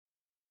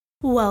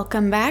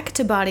Welcome back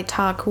to Body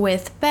Talk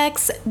with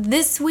Bex.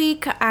 This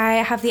week, I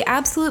have the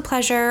absolute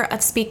pleasure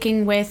of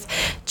speaking with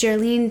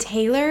Jerlene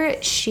Taylor.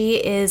 She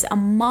is a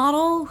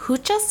model who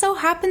just so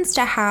happens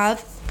to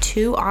have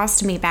 2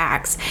 ostomy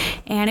bags,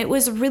 and it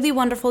was really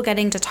wonderful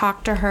getting to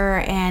talk to her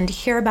and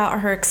hear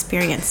about her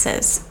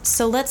experiences.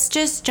 So let's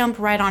just jump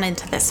right on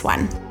into this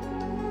one.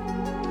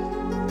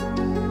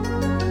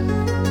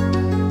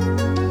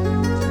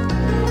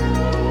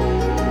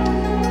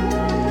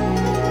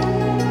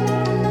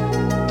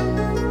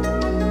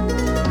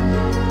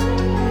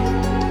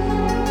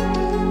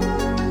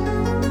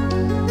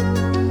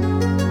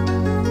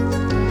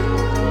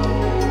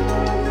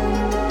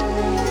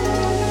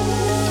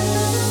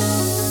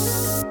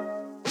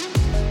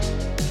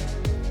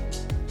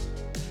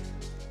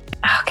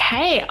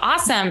 Okay,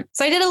 awesome.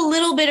 So I did a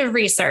little bit of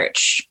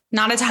research,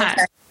 not a ton.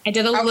 Okay. I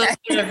did a little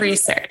bit of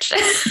research.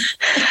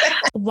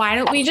 Why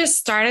don't we just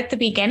start at the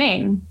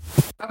beginning?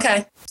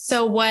 Okay.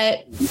 So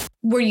what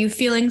were you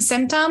feeling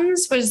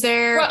symptoms? Was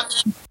there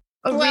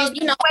Well,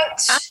 you know,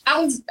 I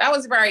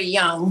was very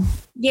young.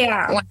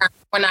 Yeah.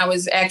 When I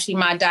was actually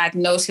my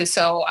diagnosis.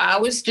 So I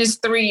was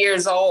just 3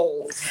 years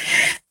old.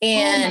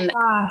 And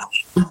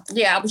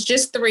yeah, I was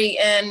just 3.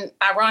 And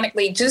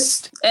ironically,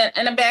 just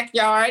in a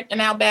backyard, in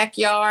our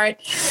backyard.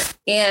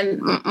 And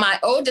my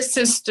oldest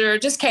sister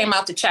just came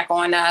out to check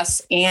on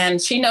us.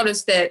 And she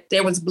noticed that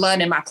there was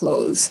blood in my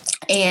clothes.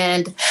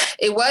 And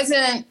it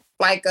wasn't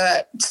like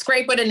a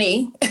scrape of the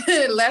knee.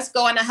 Let's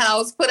go in the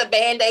house, put a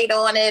Band-Aid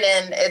on it,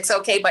 and it's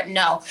okay. But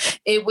no,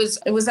 it was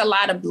a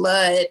lot of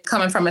blood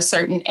coming from a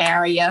certain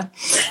area.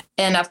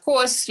 And of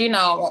course, you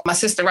know, my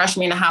sister rushed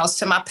me in the house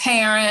to my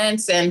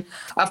parents. And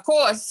of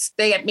course,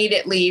 they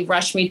immediately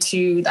rushed me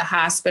to the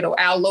hospital,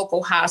 our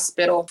local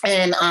hospital,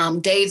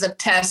 and days of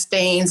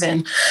testings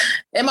and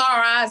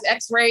MRIs,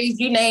 x-rays,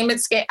 you name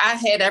it. I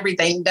had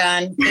everything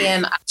done.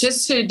 And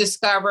just to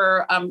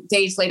discover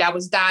days later, I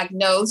was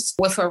diagnosed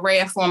with a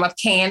rare form of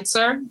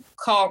cancer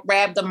called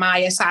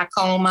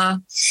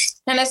rhabdomyosarcoma.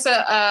 And it's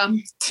a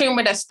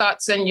tumor that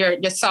starts in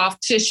your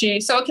soft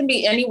tissue. So it can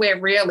be anywhere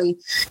really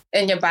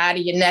in your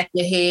body, your neck,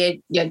 your head,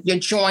 your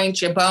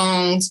joints, your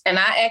bones. And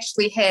I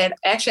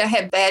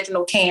had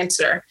vaginal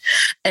cancer.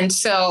 And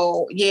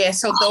so,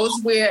 so those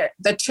were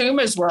the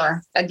tumors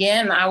were.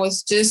 Again, I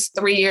was just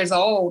 3 years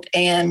old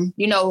and,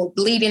 you know,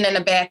 bleeding in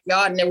the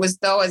backyard. And it was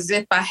though as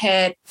if I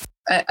had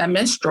a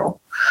menstrual.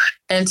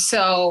 And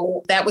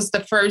so that was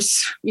the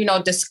first, you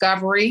know,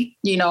 discovery.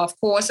 You know, of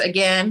course,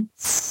 again,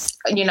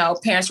 you know,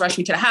 parents rushed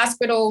me to the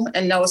hospital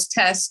and those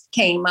tests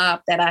came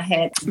up that I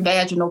had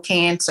vaginal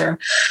cancer.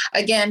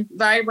 Again,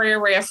 very, very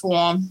rare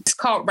form. It's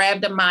called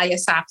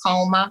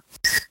rhabdomyosarcoma.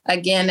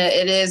 Again,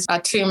 it is a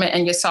tumor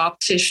in your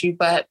soft tissue,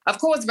 but of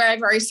course, very,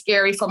 very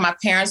scary for my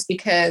parents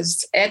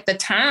because at the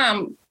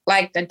time,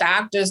 like the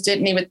doctors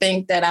didn't even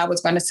think that I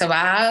was going to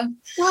survive.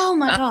 Oh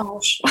my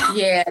gosh.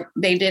 Yeah,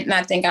 they did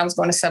not think I was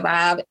going to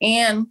survive.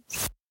 And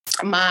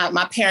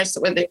my parents,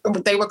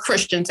 they were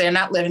Christians. They're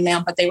not living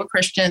now, but they were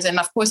Christians. And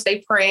of course they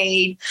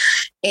prayed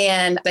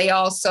and they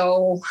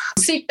also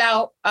seeked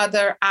out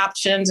other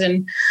options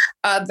and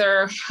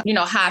other, you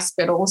know,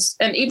 hospitals.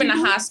 And even the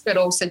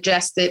hospital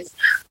suggested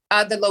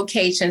other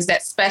locations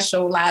that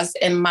specialize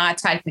in my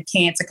type of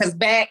cancer. Because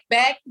back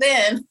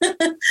then,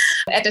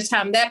 at the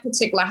time, that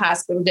particular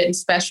hospital didn't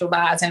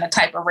specialize in the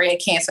type of rare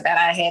cancer that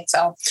I had.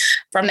 So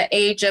from the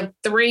age of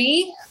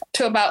 3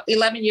 to about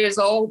 11 years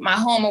old, my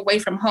home away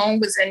from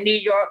home was in New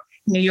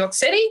York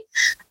City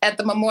at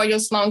the Memorial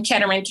Sloan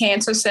Kettering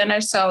Cancer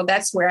Center. So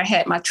that's where I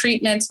had my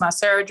treatments, my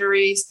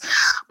surgeries.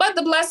 But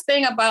the blessed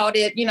thing about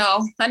it, you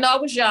know, I know I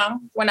was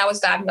young when I was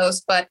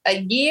diagnosed, but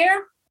a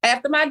year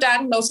after my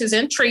diagnosis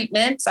and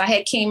treatments, I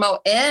had chemo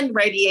and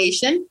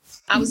radiation.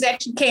 I was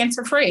actually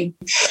cancer-free.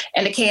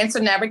 And the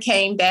cancer never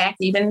came back,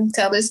 even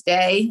till this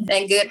day,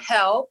 in good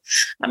health.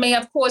 I mean,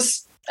 of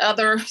course,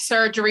 other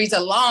surgeries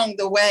along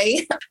the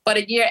way. But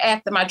a year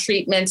after my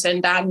treatments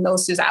and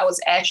diagnosis, I was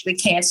actually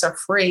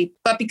cancer-free.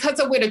 But because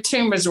of where the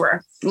tumors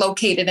were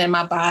located in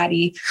my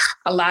body,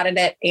 a lot of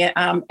that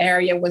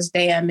area was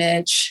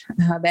damaged,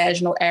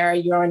 vaginal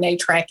area, urinary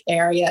tract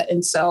area.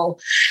 And so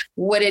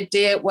what it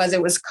did was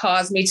it was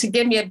caused me to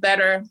give me a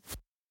better,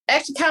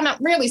 actually kind of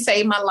really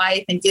saved my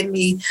life and give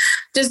me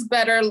just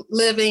better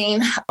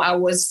living. I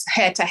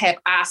had to have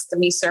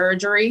ostomy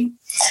surgery.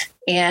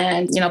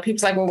 And, you know,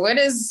 people's like, well, what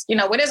is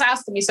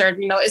ostomy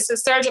surgery? You know, it's a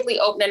surgically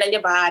opening in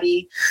your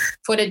body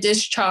for the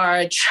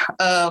discharge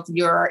of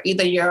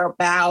either your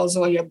bowels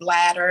or your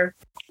bladder.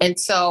 And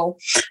so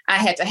I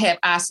had to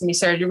have ostomy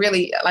surgery,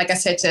 really, like I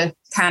said, to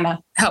kind of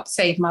help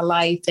save my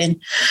life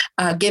and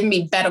give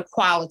me better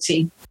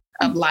quality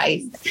of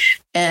life.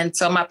 And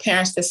so my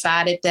parents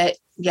decided that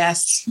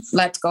yes,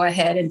 let's go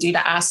ahead and do the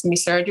ostomy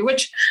surgery,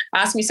 which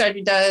ostomy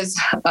surgery does,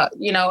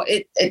 you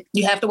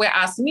have to wear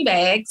ostomy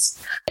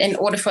bags in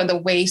order for the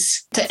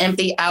waste to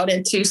empty out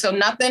into. So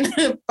nothing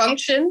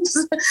functions.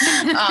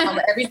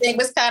 Everything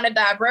was kind of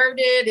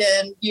diverted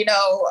and,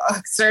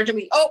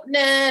 surgery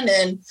opening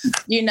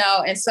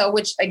and so,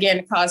 which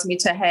again caused me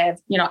to have,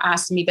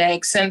 ostomy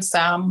bags since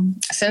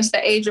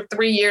the age of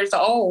 3 years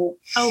old.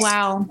 Oh,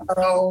 wow.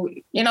 So,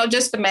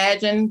 just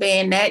imagine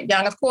being that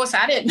young. Of course,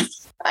 I didn't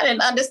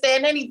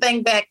understand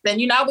anything back then.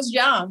 I was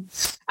young.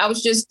 I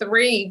was just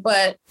 3,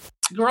 but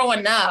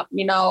growing up,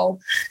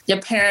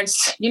 your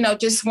parents,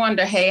 just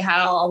wonder, hey,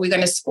 how are we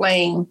going to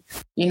explain,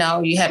 you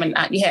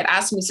had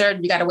ostomy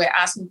surgery, you got to wear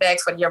ostomy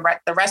bags for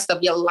the rest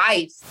of your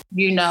life.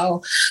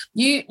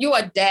 You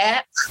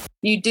adapt,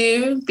 you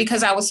do,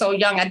 because I was so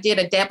young, I did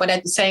adapt, but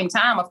at the same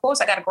time, of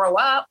course, I got to grow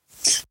up,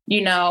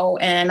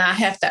 and I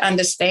have to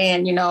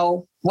understand,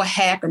 what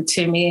happened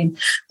to me and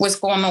what's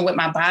going on with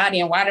my body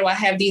and why do I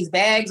have these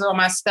bags on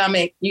my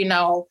stomach,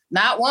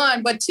 not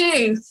 1, but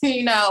 2,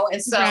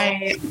 and so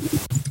right.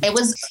 It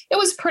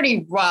was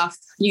pretty rough,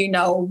 being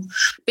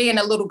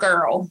a little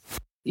girl,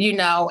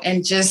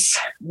 and just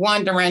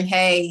wondering,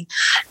 hey,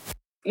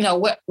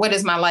 what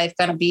is my life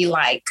going to be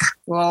like?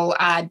 Will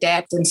I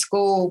adapt in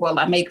school? Will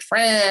I make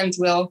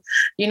friends?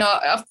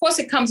 Of course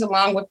it comes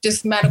along with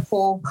just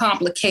medical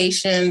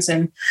complications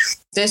and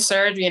this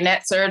surgery and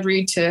that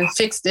surgery to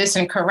fix this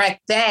and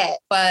correct that.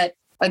 But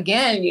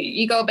again,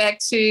 you go back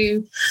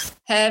to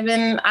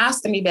having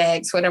ostomy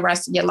bags for the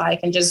rest of your life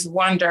and just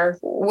wonder,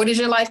 what is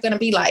your life going to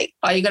be like?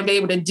 Are you going to be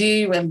able to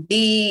do and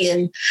be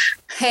and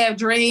have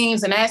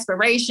dreams and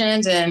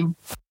aspirations, and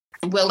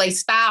will they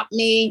stop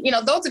me?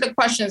 Those are the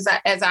questions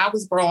that, as I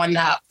was growing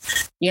up,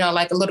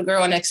 like a little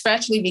girl, and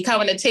especially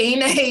becoming a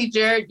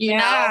teenager,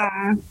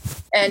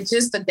 and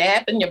just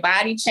adapting, your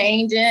body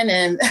changing,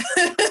 and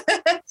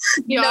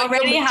you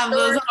already have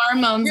those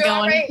hormones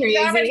going crazy.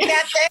 You already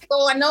got that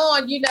going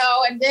on,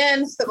 and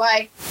then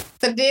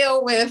to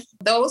deal with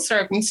those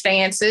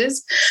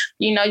circumstances,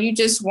 you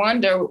just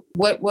wonder,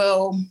 what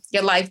will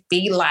your life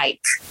be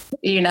like,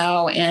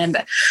 and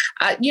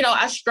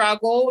I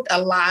struggled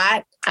a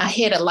lot. I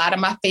hid a lot of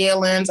my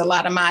feelings, a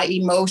lot of my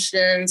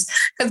emotions,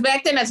 because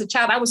back then as a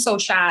child, I was so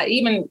shy.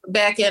 Even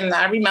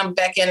I remember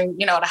back in,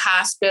 the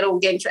hospital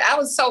I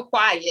was so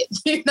quiet,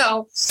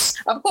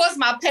 Of course,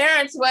 my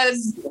parents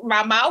was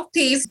my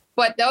mouthpiece,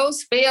 but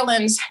those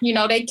feelings,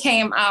 they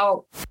came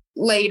out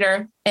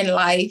later in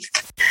life.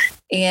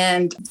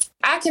 And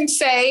I can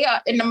say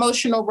an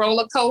emotional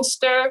roller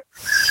coaster,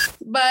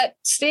 but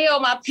still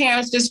my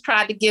parents just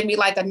tried to give me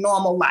like a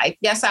normal life.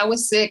 Yes, I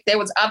was sick. There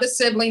was other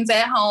siblings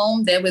at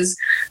home. There was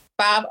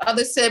 5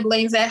 other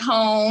siblings at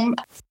home.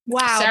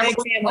 Wow, big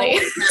family.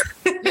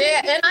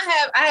 Yeah, and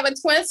I have a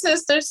twin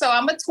sister, so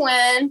I'm a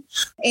twin.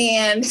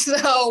 And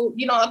so,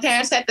 my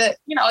parents had to,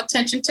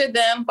 attention to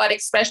them, but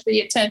especially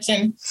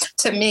attention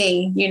to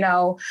me,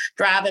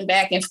 driving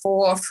back and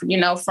forth,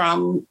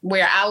 from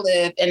where I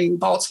live in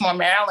Baltimore,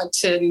 Maryland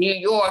to New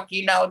York,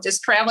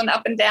 just traveling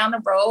up and down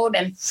the road,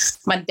 and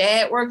my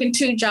dad working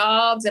 2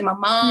 jobs and my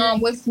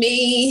mom with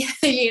me,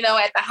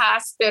 at the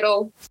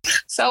hospital.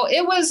 So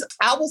it was,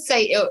 I would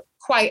say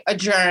quite a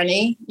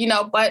journey,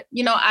 but,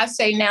 I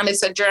say now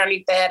it's a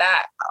journey that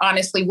I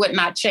honestly would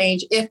not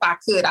change if I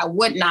could. I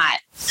would not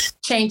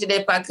change it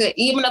if I could,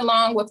 even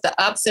along with the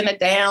ups and the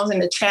downs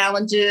and the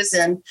challenges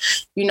and,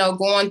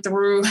 going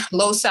through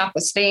low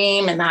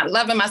self-esteem and not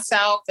loving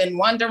myself and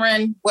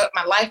wondering what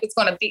my life is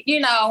going to be,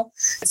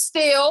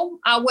 still,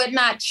 I would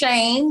not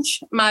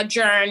change my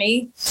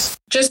journey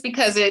just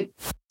because I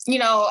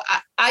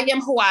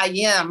am who I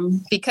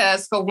am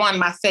because, for one,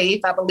 my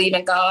faith, I believe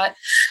in God,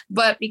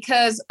 but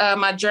because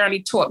my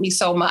journey taught me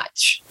so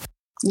much,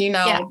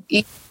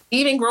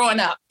 even growing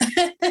up.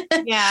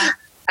 Yeah.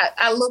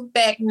 I look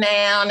back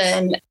now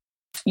and,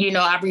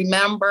 I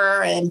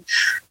remember and,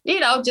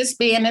 just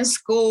being in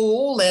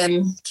school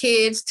and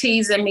kids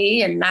teasing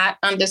me and not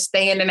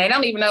understanding. They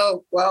don't even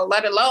know, well,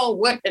 let alone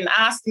what an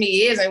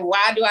ostomy is and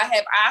why do I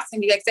have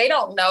ostomy? Like, they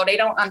don't know. They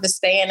don't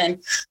understand.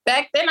 And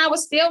back then I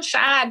was still shy.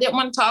 I didn't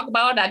want to talk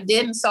about it. I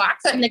didn't. So I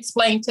couldn't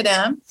explain to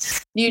them,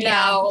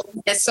 And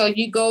so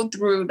you go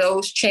through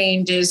those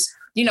changes,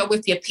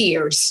 with your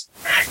peers.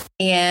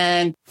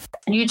 And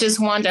you just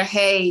wonder,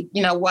 hey,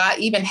 will I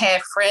even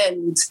have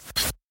friends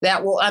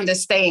that will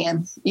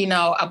understand,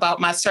 about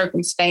my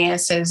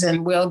circumstances,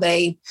 and will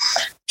they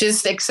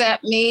just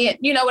accept me?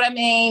 You know what I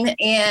mean?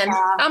 And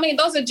I mean,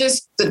 those are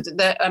just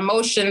the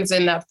emotions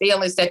and the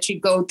feelings that you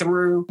go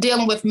through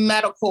dealing with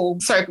medical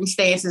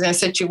circumstances and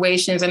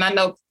situations. And I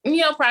know,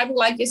 probably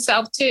like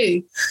yourself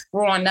too,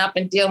 growing up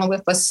and dealing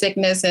with a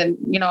sickness. And,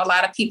 a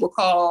lot of people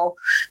call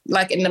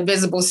like an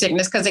invisible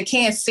sickness because they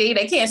can't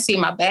see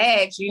my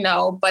bags,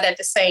 but at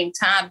the same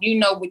time,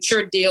 what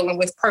you're dealing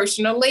with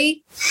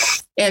personally.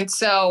 And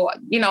so,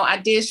 I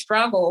did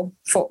struggle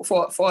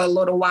for a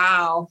little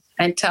while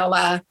until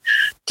I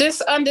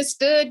just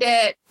understood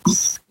that,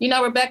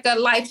 Rebecca,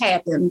 life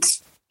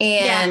happens.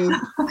 And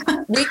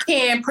we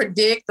can't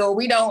predict, or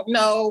we don't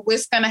know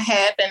what's going to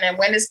happen and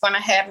when it's going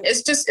to happen.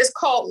 It's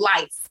called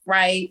life,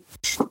 right?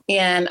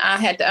 And I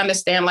had to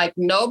understand, like,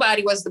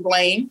 nobody was to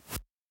blame,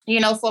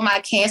 for my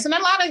cancer. And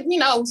a lot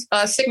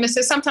of,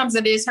 sicknesses, sometimes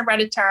it is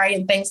hereditary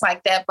and things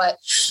like that, but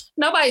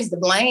nobody's to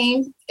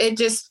blame. It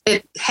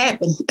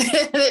happened.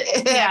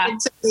 It happened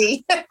to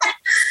me.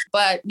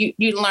 But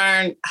you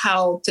learn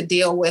how to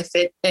deal with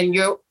it in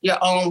your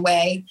own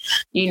way.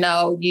 You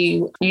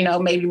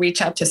maybe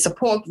reach out to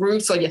support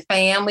groups or your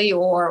family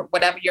or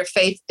whatever your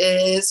faith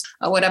is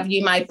or whatever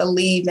you might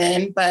believe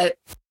in. But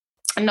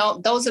no,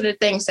 those are the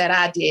things that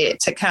I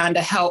did to kind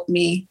of help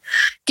me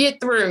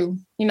get through,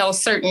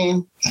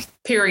 certain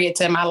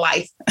periods in my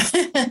life.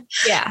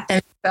 Yeah.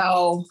 And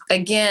so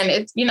again,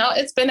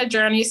 it's been a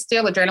journey. It's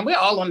still a journey. We're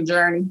all on a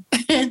journey,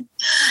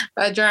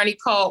 a journey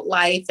called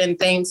life, and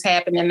things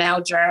happen in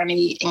our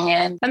journey.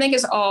 And I think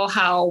it's all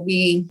how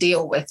we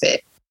deal with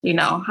it.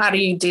 How do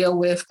you deal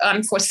with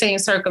unforeseen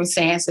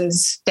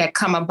circumstances that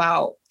come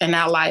about in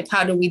our life?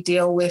 How do we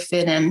deal with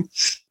it?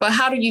 But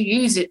how do you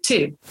use it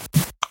too?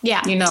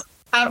 Yeah.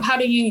 How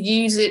do you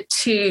use it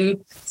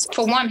to,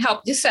 for one,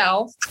 help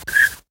yourself,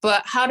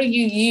 but how do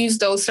you use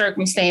those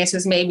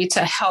circumstances maybe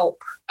to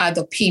help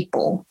other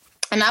people?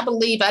 And I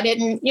believe I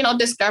didn't,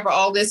 discover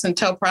all this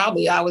until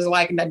probably I was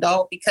like an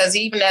adult, because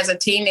even as a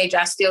teenager,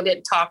 I still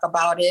didn't talk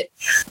about it.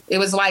 It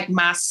was like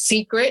my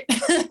secret.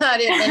 I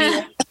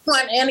didn't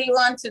want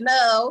anyone to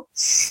know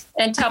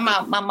until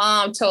my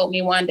mom told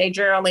me one day,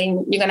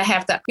 Geraldine, you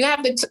have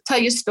to tell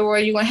your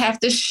story. You're going to have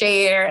to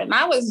share. And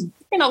I was,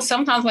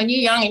 sometimes when you're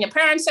young and your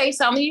parents say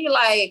something, you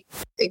like,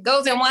 it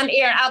goes in one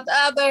ear, out the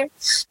other.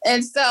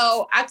 And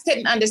so I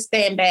couldn't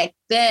understand back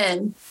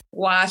then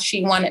why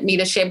she wanted me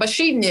to share, but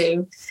she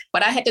knew.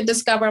 But I had to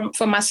discover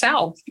for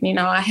myself.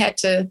 I had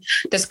to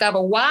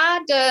discover, why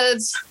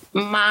does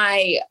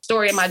my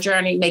story and my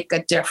journey make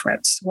a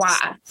difference?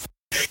 Why?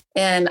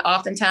 And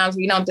oftentimes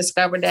we don't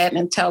discover that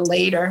until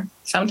later.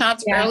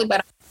 Sometimes early,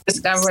 but I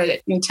discover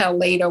it until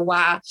later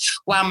why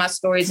my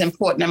story is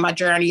important and my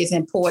journey is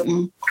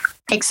important,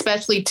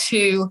 especially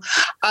to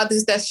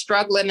others that's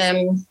struggling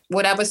in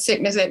whatever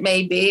sickness it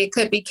may be. It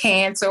could be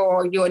cancer,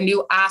 or you're a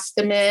new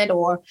ostomate,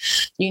 or,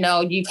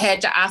 you've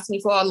had your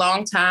ostomy for a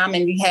long time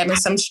and you're having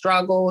some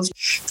struggles.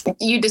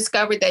 You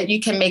discovered that you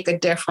can make a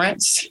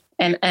difference.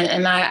 And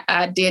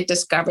I did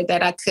discover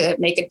that I could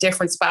make a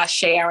difference by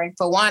sharing.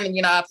 For one,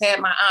 I've had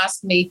my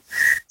ostomy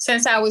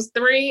since I was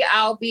 3.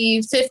 I'll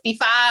be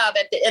 55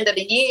 at the end of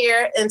the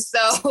year. And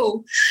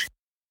so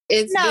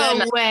it's no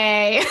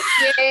way.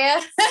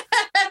 Yeah.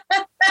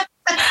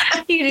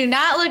 You do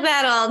not look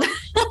that old.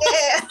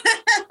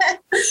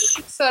 Yeah.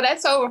 So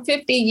that's over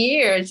 50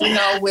 years,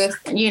 with,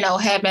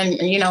 having,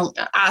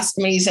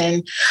 ostomies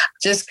and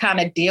just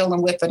kind of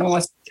dealing with it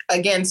on,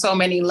 again, so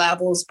many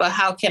levels. But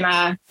how can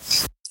I,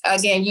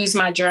 again, use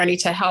my journey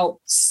to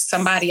help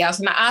somebody else?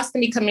 And the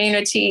ostomy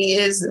community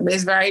is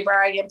very,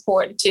 very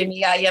important to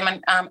me. I am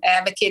an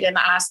advocate in the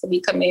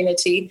ostomy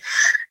community,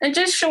 and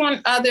just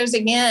showing others,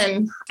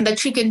 again,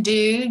 that you can do,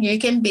 you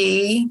can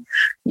be,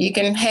 you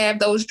can have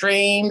those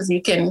dreams,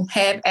 you can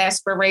have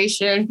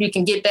aspirations, you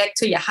can get back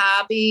to your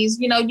hobbies,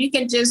 you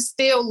can just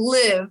still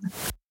live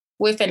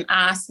with an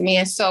ostomy.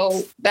 And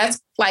so that's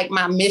like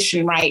my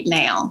mission right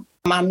now.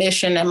 My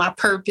mission and my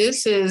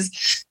purpose is,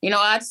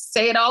 I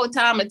say it all the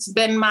time. It's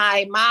been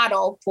my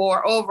motto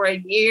for over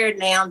a year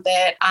now,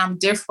 that I'm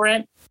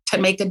different to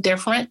make a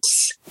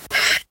difference.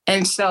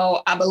 And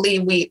so I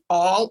believe we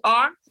all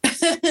are.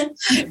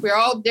 We're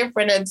all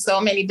different in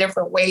so many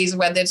different ways,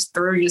 whether it's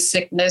through your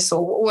sickness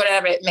or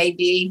whatever it may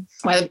be,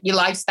 whether your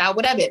lifestyle,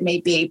 whatever it may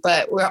be.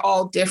 But we're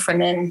all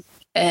different,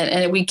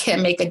 and we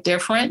can make a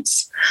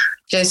difference.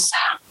 Just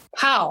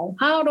how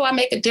do I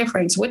make a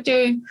difference?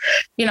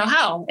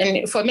 How?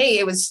 And for me,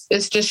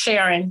 it's just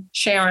sharing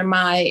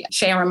my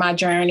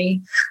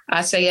journey.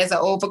 I say, as an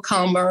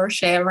overcomer,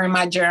 sharing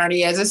my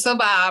journey as a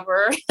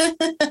survivor,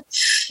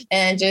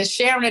 and just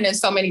sharing it in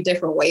so many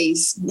different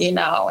ways,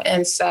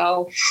 And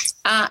so,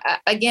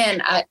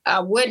 again, I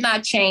would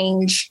not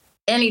change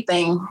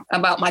anything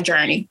about my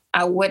journey.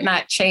 I would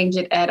not change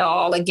it at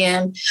all.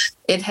 Again,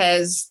 it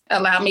has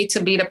allowed me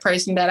to be the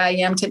person that I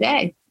am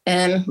today.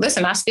 And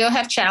listen, I still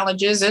have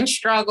challenges and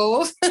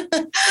struggles.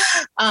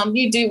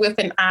 You do with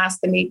an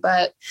ostomy,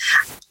 but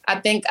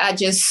I think I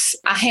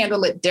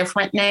handle it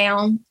different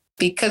now,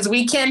 because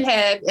we can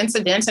have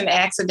incidents and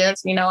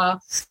accidents. I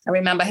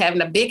remember having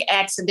a big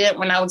accident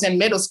when I was in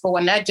middle school,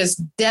 and that just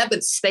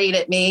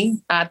devastated me.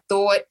 I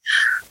thought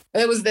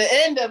it was the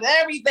end of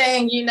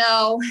everything,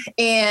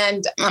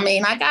 and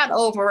I got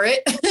over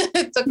it.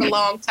 It took a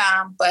long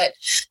time, but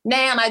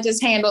now I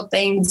just handle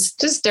things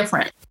just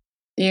different.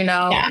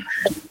 Yeah.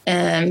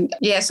 And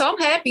so I'm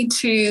happy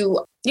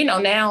to,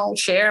 now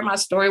share my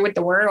story with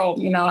the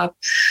world. I've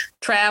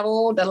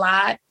traveled a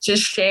lot,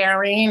 just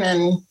sharing,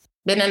 and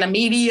been in the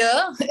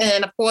media,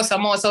 and of course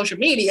I'm on social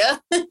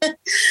media,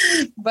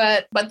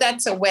 but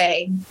that's a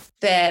way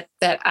that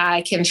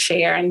I can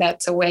share, and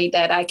that's a way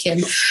that I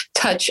can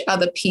touch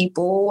other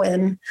people.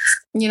 And,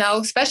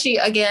 especially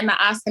again, the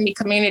ostomy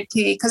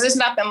community, because it's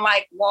nothing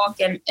like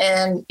walking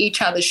in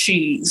each other's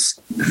shoes,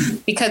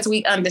 because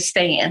we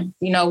understand,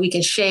 we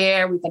can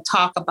share, we can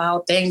talk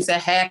about things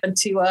that happen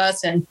to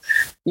us, and,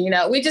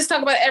 we just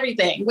talk about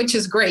everything, which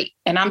is great.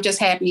 And I'm just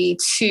happy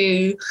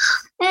to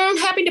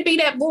be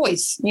that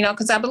voice,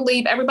 because I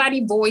believe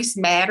everybody's voice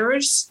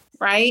matters,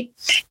 right?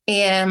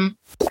 And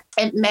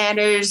it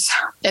matters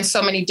in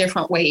so many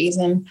different ways,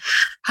 and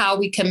how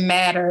we can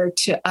matter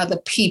to other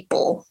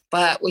people.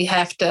 But we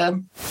have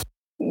to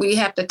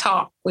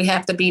talk. We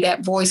have to be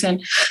that voice.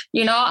 And,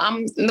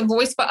 I'm the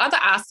voice for other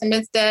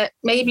ostomates that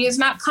maybe is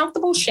not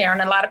comfortable sharing.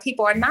 A lot of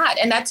people are not,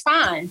 and that's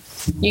fine.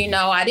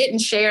 I didn't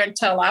share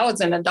until I was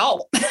an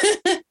adult,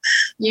 and,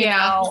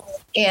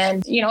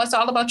 it's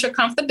all about your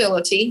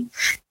comfortability.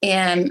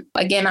 And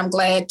again, I'm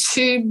glad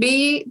to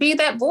be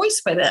that voice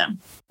for them,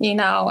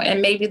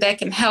 and maybe that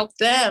can help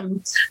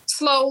them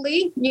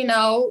slowly,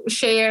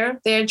 share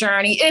their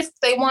journey if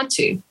they want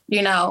to,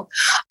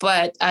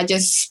 but I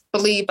just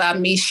believe by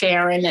me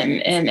sharing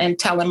and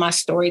telling my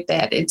story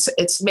that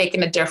it's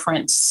making a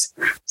difference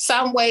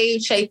some way,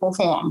 shape or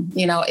form.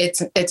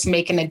 It's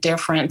making a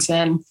difference,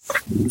 and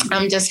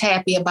I'm just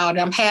happy about it.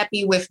 I'm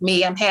happy with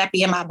me. I'm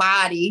happy in my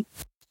body.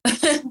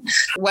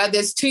 Whether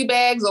it's 2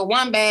 bags or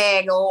 1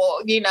 bag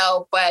or,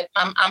 but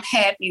I'm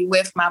happy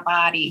with my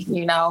body,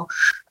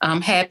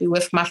 I'm happy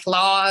with my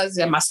flaws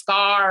and my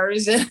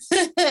scars and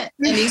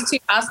these 2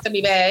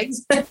 ostomy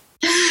bags.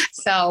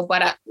 So,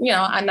 but I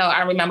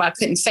remember I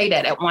couldn't say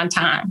that at one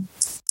time.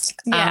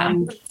 Yeah.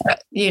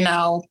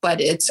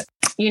 But it's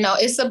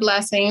a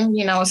blessing,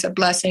 it's a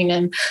blessing.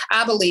 And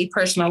I believe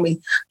personally,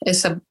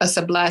 it's a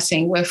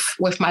blessing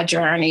with my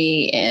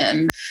journey.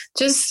 And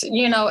just,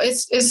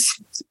 it's,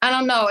 I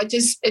don't know, it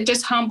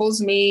just humbles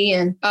me,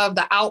 and of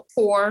the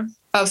outpour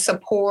of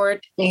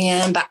support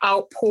and the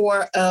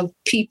outpour of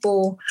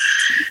people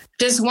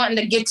just wanting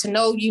to get to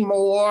know you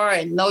more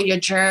and know your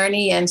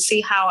journey and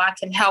see how I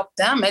can help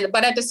them.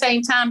 But at the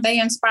same time, they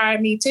inspire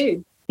me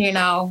too.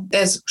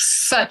 There's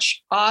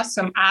such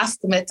awesome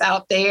ostomates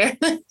out there.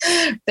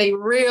 They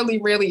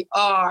really, really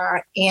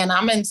are. And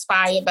I'm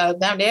inspired by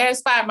them. They're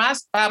inspired by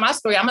my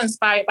story. I'm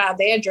inspired by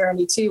their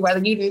journey too. Whether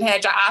you didn't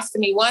have your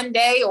ostomy one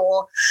day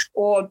or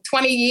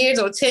 20 years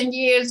or 10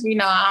 years,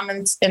 I'm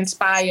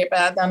inspired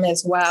by them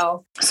as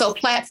well. So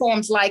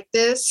platforms like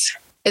this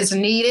is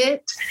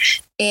needed.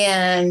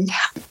 And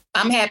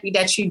I'm happy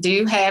that you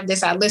do have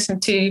this. I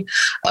listened to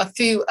a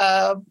few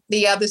of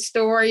the other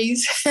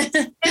stories.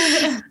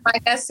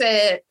 Like I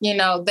said,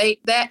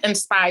 that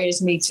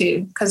inspires me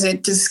too, because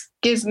it just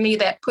gives me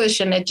that push,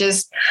 and it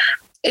just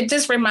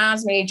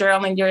reminds me,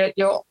 Geraldine,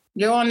 you're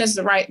on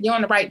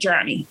the right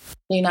journey.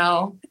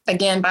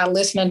 Again, by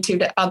listening to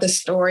the other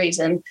stories,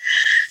 and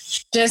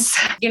just,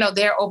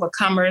 they're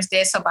overcomers,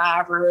 they're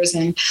survivors,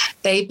 and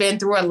they've been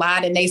through a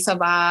lot and they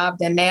survived,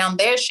 and now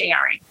they're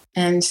sharing.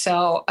 And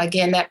so,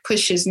 again, that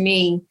pushes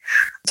me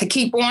to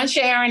keep on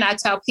sharing. I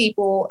tell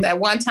people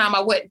that one time I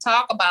wouldn't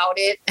talk about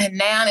it, and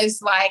now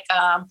it's like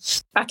I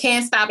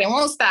can't stop and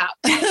won't stop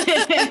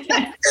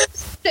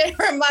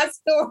sharing my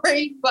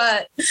story.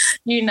 But,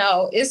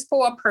 it's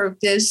for a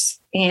purpose,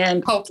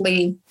 and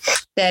hopefully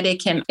that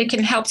it can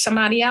help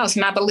somebody else.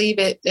 And I believe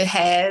it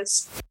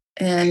has.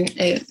 And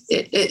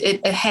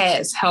it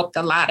has helped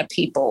a lot of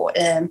people.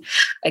 And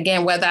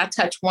again, whether I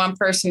touch one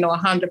person or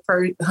 100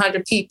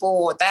 people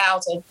or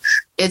 1,000,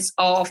 it's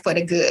all for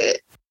the good.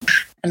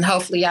 And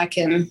hopefully I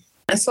can,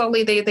 and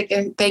slowly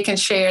they can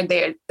share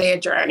their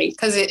journey,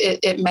 because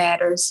it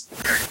matters.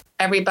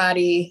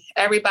 Everybody's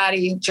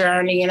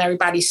journey and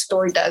everybody's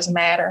story does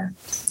matter.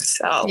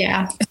 So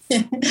yeah.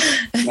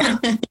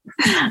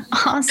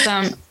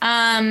 Awesome.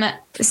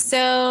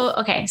 So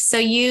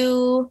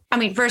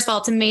first of all,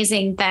 it's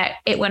amazing that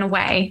it went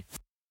away.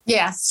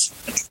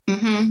 Yes.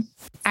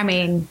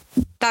 Mm-hmm.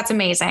 That's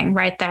amazing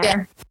right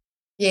there.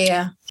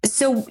 Yeah.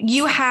 So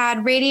you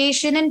had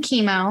radiation and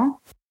chemo.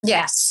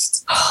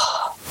 Yes.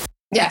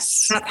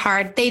 Yes. That's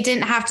hard. They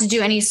didn't have to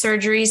do any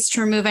surgeries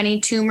to remove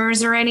any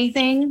tumors or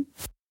anything?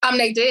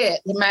 They did.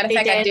 As a matter of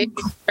fact, I did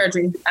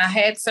surgery. I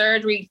had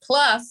surgery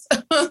plus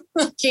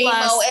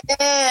chemo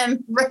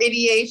and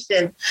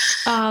radiation.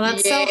 Oh,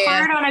 that's so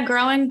hard on a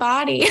growing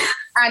body.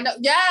 I know.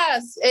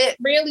 Yes, it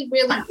really,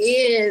 really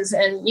is.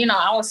 And,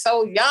 I was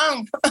so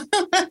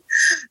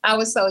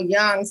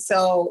young.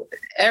 So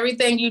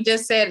everything you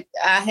just said,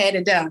 I had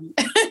it done.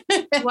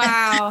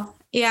 Wow.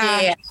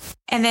 Yeah.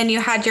 And then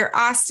you had your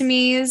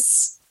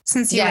ostomies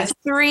since you were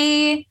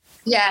 3.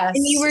 Yes.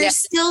 And you were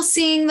still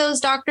seeing those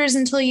doctors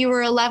until you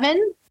were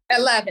 11?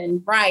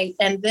 11, right.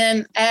 And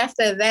then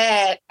after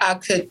that, I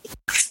could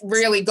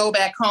really go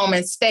back home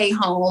and stay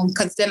home,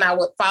 because then I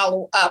would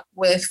follow up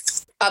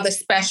with other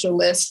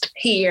specialists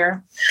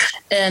here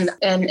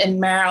in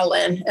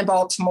Maryland, in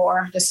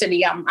Baltimore, the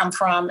city I'm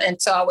from.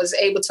 And so I was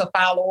able to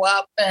follow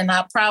up, and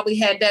I probably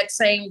had that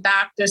same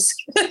doctor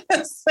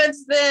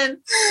since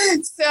then.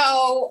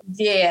 So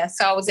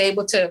I was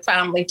able to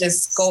finally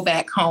just go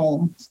back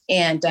home,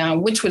 and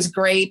which was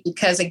great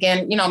because,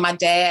 again, my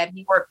dad,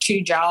 he worked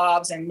 2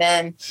 jobs, and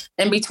then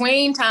in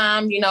between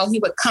time, he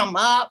would come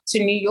up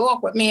to New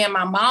York with me and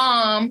my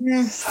mom,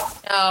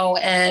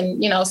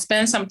 and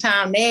spend some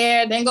time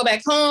there, then go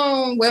back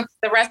home with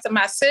the rest of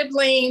my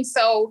siblings.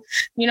 So,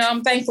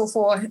 I'm thankful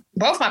for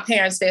both my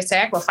parents, their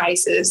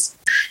sacrifices,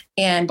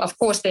 and of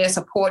course their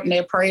support and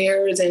their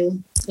prayers,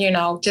 and,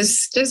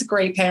 just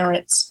great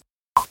parents.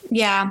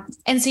 Yeah.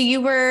 And so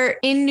you were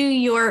in New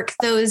York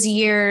those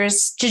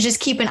years to just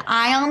keep an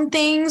eye on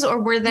things, or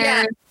were there...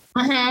 Yeah.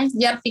 Mm-hmm.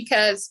 Yep,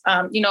 because,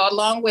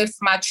 along with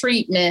my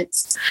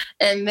treatments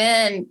and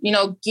then,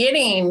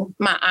 getting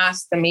my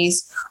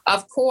ostomies,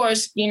 of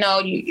course, you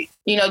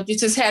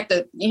just have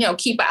to,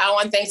 keep an eye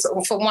on things.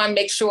 So for one,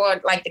 make sure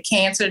like the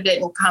cancer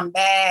didn't come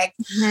back.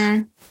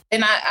 Mm-hmm.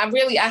 And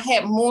I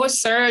had more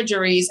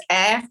surgeries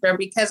after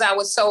because I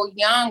was so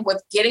young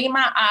with getting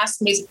my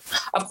ostomies.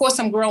 Of course,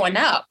 I'm growing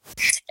up.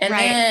 And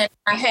then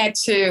I had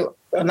to,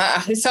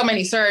 so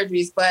many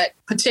surgeries, but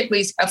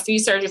particularly a few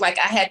surgeries, like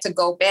I had to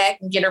go back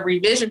and get a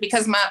revision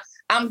because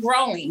I'm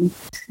growing.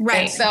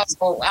 Right. And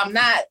so I'm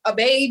not a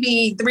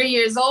baby 3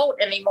 years old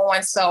anymore.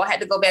 And so I had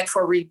to go back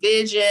for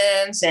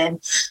revisions and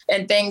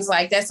things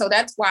like that. So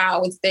that's why I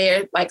was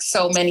there like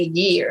so many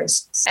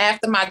years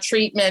after my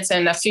treatments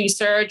and a few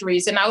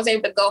surgeries. And I was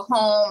able to go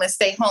home and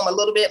stay home a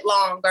little bit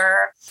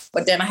longer,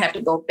 but then I have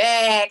to go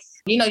back.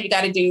 You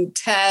got to do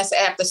tests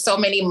after so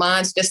many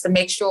months just to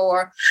make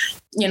sure,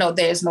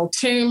 there's no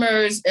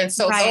tumors. And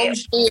so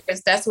those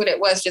years, that's what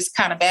it was, just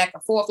kind of back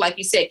and forth. Like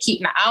you said,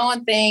 keeping an eye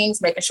on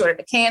things, making sure that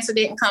the cancer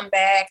didn't come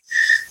back,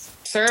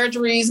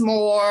 surgeries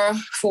more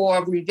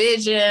for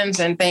revisions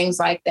and things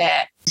like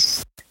that.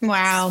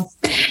 Wow.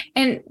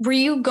 And were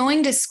you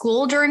going to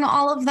school during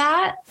all of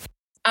that?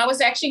 I was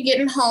actually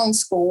getting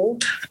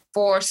homeschooled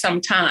for some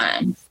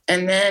time.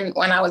 And then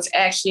when I was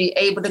actually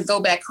able to go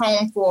back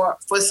home for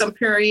some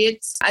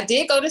periods, I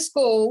did go to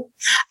school,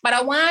 but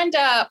I wound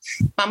up,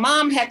 my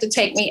mom had to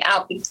take me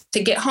out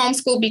to get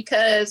homeschooled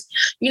because,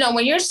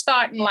 when you're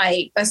starting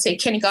like, let's say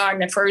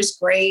kindergarten and first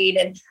grade,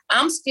 and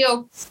I'm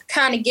still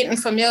kind of getting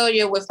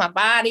familiar with my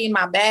body,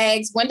 my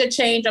bags, when to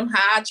change them,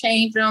 how I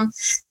change them.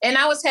 And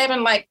I was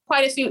having like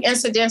quite a few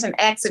incidents and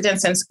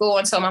accidents in school.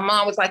 And so my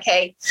mom was like,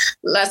 hey,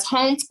 let's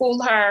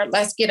homeschool her.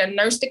 Let's get a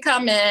nurse to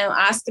come in,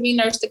 ostomy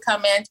nurse to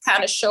come in,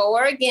 kind of show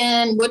her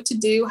again what to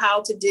do,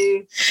 how to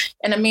do.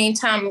 In the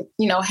meantime,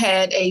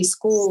 had a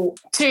school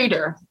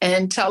tutor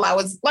until I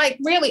was like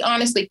really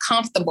honestly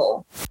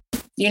comfortable,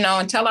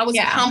 until I was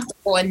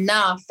comfortable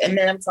enough. And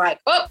then it's like,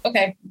 oh,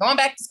 okay, going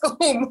back to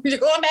school, you're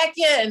going back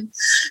in.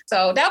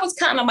 So that was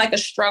kind of like a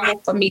struggle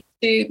for me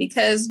too,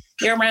 because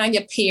you're around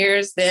your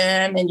peers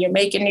then and you're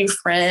making new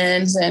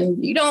friends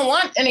and you don't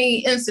want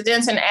any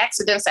incidents and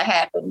accidents to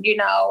happen,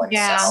 And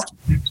so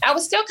I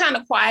was still kind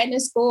of quiet in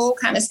school,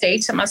 kind of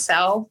stayed to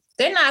myself.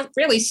 Then I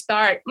really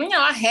start,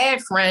 I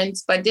had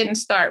friends, but didn't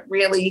start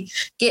really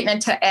getting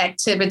into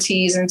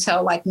activities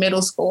until like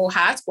middle school,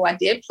 high school. I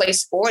did play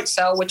sports,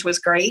 which was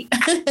great.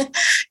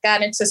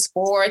 Got into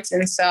sports.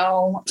 And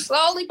so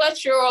slowly but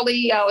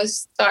surely, I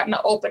was starting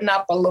to open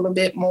up a little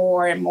bit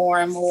more and more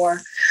and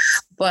more.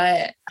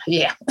 But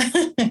yeah.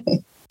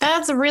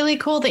 That's really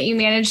cool that you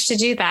managed to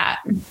do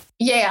that.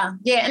 Yeah.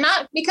 And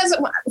because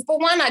for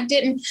one, I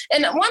didn't.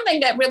 And one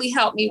thing that really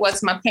helped me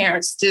was my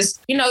parents just,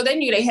 they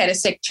knew they had a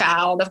sick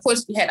child. Of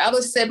course, we had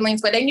other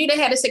siblings, but they knew they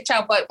had a sick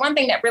child. But one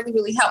thing that really,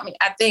 really helped me,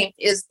 I think,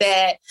 is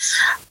that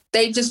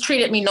they just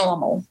treated me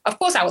normal. Of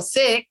course, I was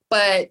sick,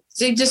 but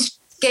they just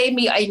gave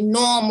me a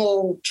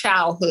normal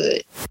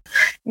childhood.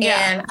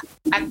 Yeah. And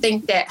I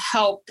think that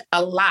helped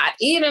a lot.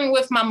 Even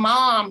with my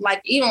mom,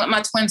 like even with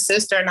my twin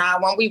sister and I,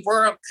 when we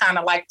were kind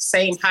of like the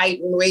same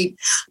height and weight,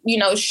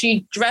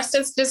 she dressed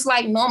us just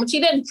like normal. She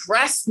didn't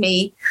dress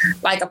me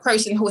like a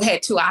person who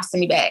had 2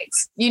 ostomy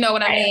bags. You know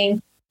what I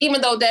mean?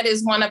 Even though that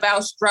is one of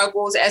our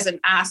struggles as an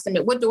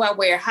ostomy. What do I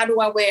wear? How do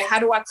I wear? How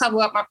do I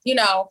cover up my,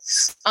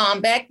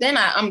 back then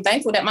I'm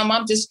thankful that my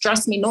mom just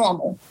dressed me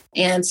normal.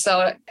 And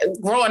so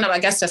growing up, I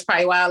guess that's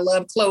probably why I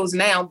love clothes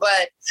now,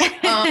 but,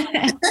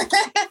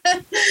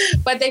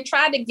 but they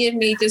tried to give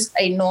me just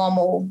a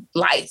normal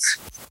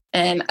life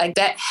and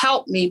that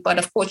helped me. But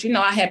of course,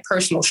 I had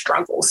personal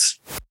struggles.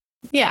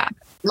 Yeah.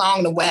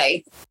 Along the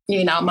way,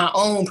 my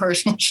own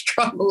personal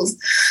struggles.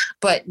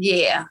 But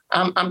yeah,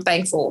 I'm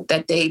thankful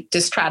that they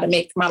just try to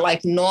make my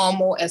life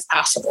normal as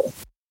possible.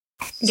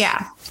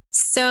 Yeah.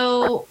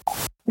 So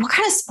what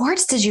kind of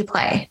sports did you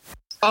play?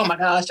 Oh my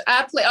gosh.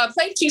 I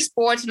played two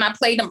sports and I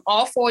played them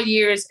all 4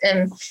 years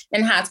in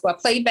high school. I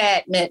played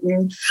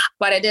badminton,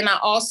 but then I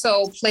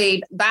also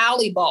played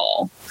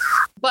volleyball.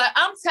 But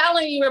I'm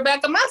telling you,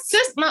 Rebecca,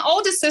 my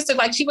older sister,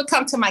 like she would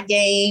come to my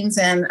games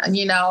and,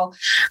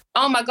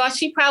 oh my gosh,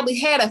 she probably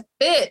had a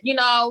fit. You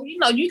got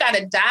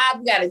to dive,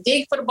 you got to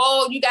dig for the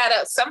ball.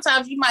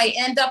 Sometimes you might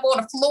end up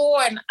on the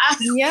floor. And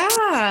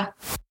yeah.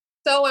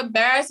 So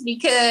embarrassed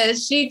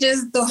because she's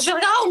like,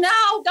 oh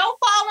no, don't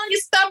fall on your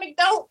stomach.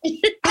 Don't.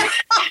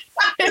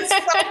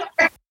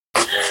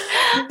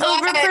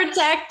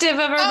 Overprotective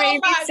of her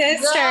baby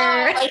sister.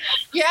 God.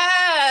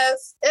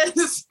 Yes. And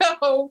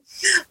so,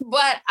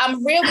 but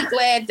I'm really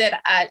glad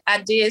that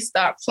I did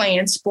start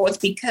playing sports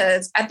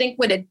because I think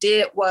what it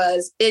did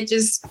was it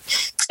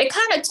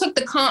kind of took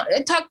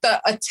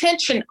the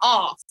attention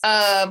off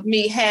of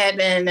me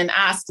having an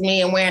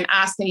ostomy and wearing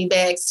ostomy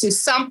bags to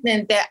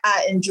something that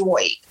I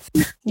enjoyed.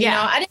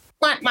 Yeah. I didn't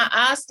want my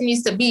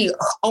ostomies to be,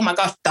 oh my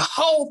gosh, the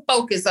whole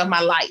focus of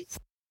my life.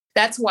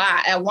 That's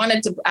why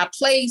I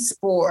played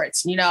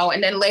sports,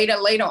 and then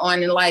later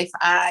on in life,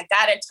 I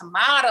got into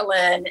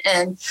modeling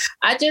and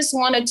I just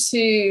wanted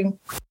to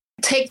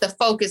take the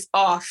focus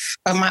off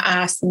of my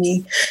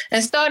ostomy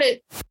and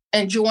started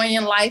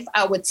enjoying life,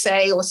 I would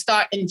say, or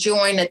start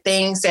enjoying the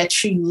things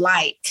that you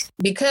like.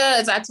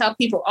 Because I tell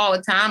people all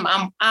the time,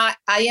 I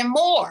am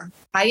more.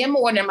 I am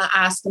more than my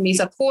ostomies.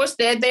 Of course,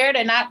 they're there.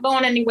 They're not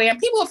going anywhere. And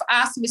people with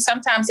ostomies,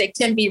 sometimes they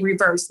can be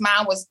reversed.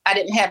 I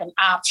didn't have an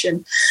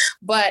option,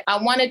 but I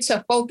wanted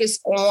to focus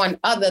on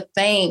other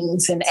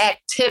things and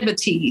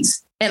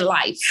activities in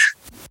life.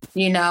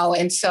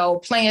 And so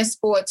playing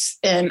sports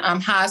in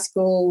high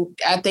school,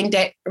 I think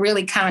that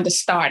really kind of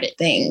started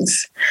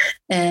things.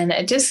 And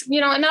it just,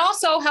 and it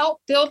also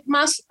helped build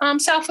my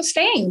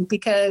self-esteem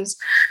because,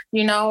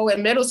 in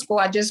middle school,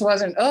 I just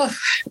wasn't, I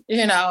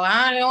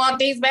don't want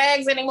these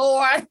bags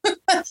anymore.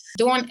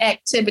 Doing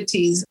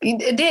activities,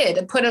 it did.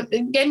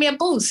 It gave me a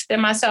boost in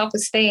my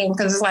self-esteem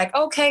because it's like,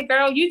 okay,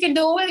 girl, you can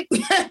do it,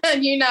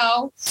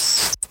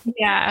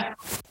 Yeah.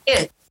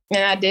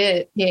 And I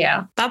did.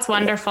 Yeah. That's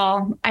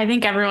wonderful. I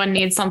think everyone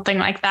needs something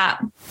like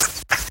that.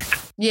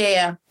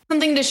 Yeah.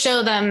 Something to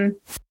show them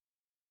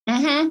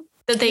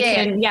that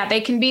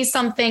they can be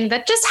something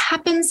that just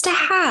happens to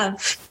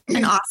have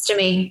an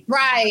ostomy.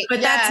 Right.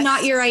 But that's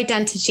not your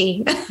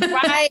identity.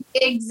 Right.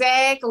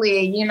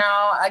 Exactly.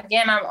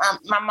 Again,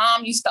 my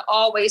mom used to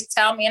always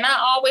tell me, and I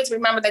always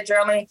remember that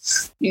Germany,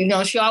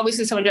 she always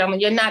said to me,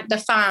 Germany, you're not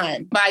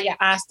defined by your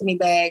ostomy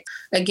bag.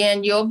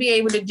 Again, you'll be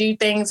able to do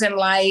things in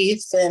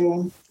life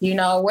and,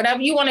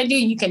 whatever you want to do,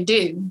 you can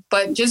do.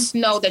 But just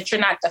know that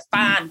you're not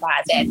defined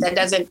by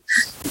that.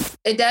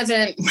 It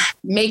doesn't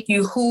make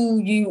you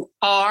who you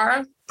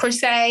are per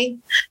se.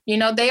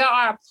 They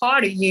are a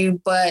part of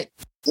you, but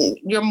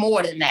you're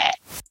more than that.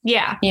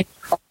 Yeah.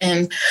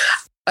 And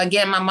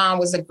again, my mom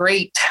was a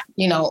great,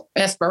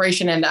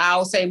 inspiration and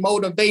I'll say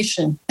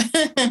motivation.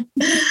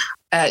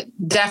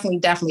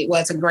 Definitely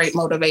was a great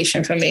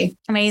motivation for me.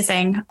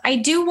 Amazing. I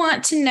do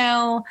want to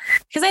know,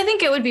 because I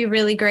think it would be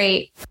really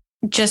great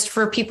just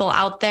for people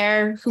out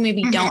there who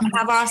maybe don't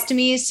have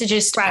ostomies to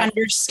just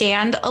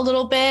understand a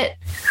little bit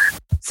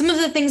some of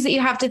the things that you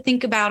have to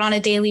think about on a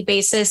daily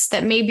basis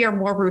that maybe are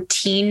more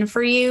routine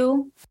for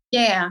you.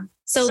 Yeah.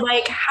 So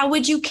like, how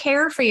would you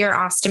care for your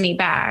ostomy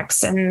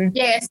bags? And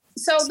yes.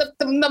 So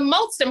the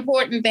most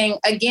important thing,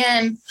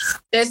 again,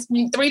 there's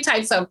 3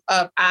 types of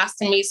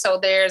ostomy. So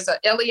there's an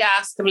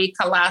ileostomy,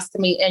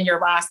 colostomy, and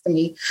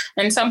urostomy.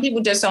 And some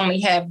people just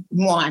only have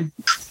one.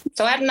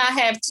 So I do not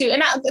have 2.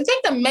 And I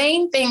think the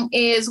main thing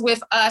is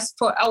with us,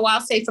 I'll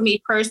say for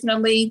me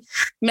personally,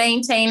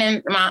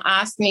 maintaining my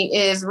ostomy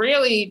is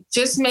really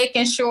just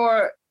making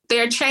sure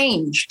they're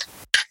changed.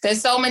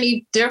 There's so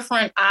many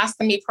different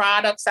ostomy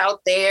products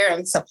out there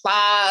and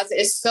supplies.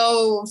 It's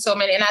so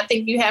many. And I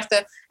think you have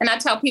to, and I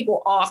tell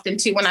people often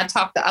too, when I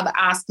talk to other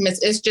ostomists,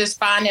 it's just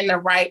finding the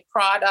right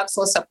products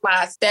or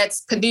supplies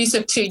that's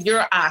conducive to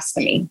your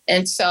ostomy.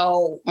 And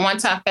so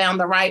once I found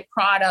the right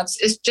products,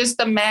 it's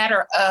just a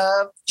matter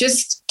of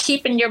just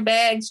keeping your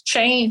bags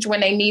changed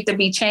when they need to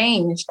be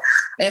changed.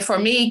 And for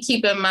me,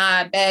 keeping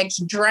my bags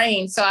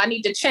drained. So I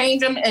need to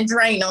change them and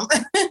drain them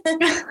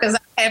because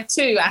I have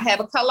 2. I have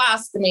a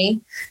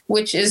colostomy,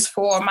 which is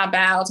for my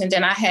bowels. And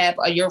then I have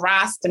a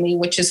urostomy,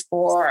 which is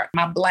for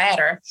my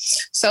bladder.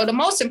 So the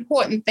most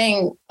important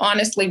thing,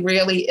 honestly,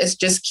 really is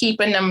just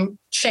keeping them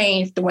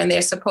changed when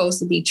they're supposed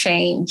to be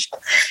changed.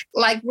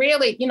 Like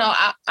really,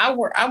 I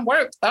work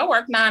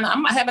 9,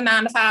 I have a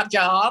 9 to 5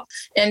 job.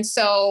 And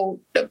so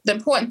the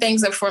important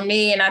things are for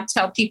me. And I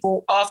tell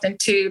people often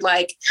too,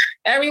 like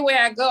everywhere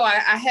I go,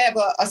 I have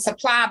a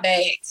supply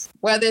bag,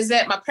 whether it's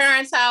at my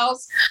parents'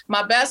 house,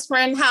 my best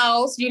friend's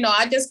house,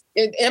 I just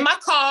in my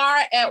car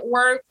at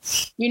work,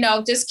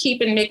 just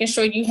making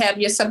sure you have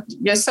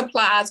your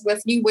supplies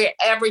with you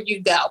wherever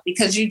you go,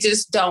 because you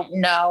just don't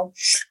know.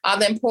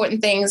 The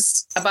important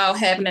things about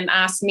having an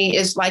ostomy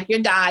is like your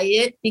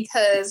diet,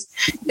 because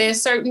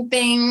there's certain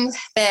things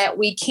that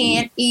we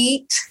can't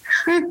eat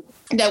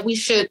that we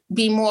should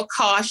be more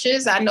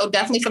cautious. I know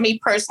definitely for me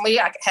personally,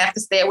 I have to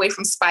stay away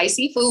from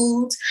spicy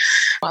foods.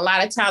 A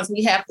lot of times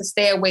we have to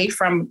stay away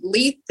from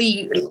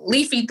leafy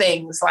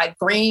things like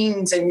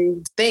greens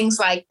and things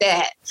like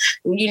that.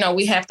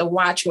 We have to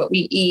watch what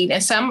we eat.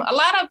 And a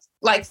lot of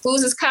like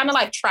foods is kind of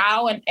like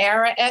trial and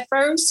error at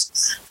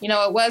first.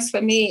 It was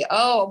for me.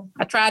 Oh,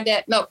 I tried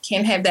that. Nope,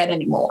 can't have that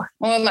anymore.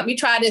 Well, let me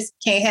try this.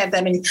 Can't have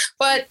that anymore.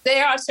 But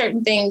there are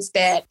certain things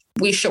that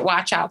we should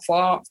watch out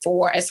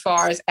for as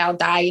far as our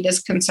diet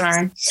is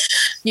concerned.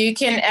 You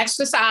can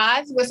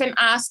exercise with an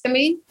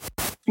ostomy.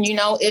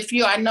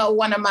 I know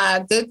one of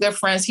my good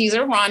friends, he's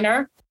a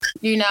runner.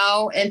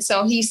 And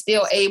so he's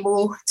still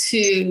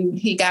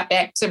he got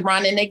back to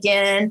running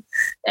again.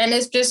 And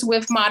it's just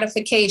with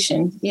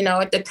modification,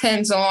 it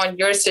depends on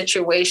your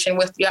situation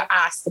with your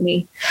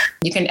ostomy.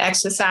 You can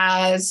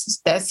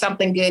exercise. That's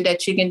something good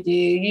that you can do.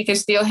 You can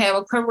still have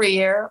a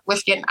career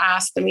with your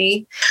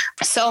ostomy.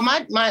 So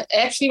my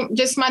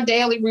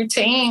daily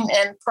routine,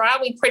 and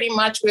probably pretty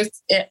much with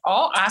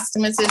all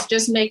ostomies, is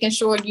just making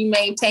sure you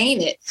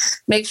maintain it.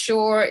 Make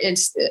sure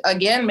it's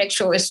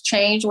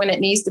changed when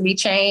it needs to be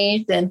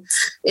changed. And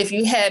if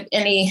you have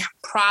any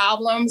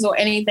problems or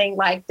anything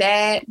like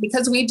that,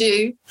 because we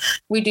do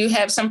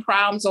have some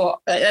problems, or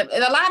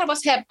a lot of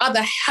us have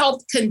other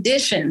health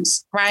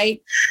conditions,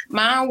 right?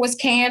 Mine was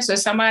cancer.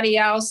 Somebody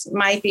else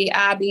might be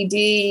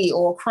IBD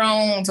or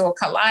Crohn's or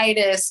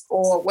colitis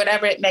or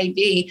whatever it may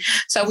be.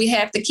 So we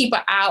have to keep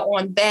an eye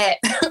on that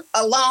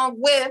along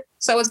with.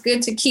 So it's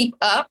good to keep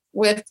up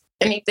with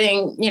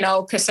anything,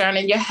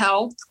 concerning your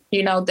health,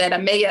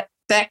 that may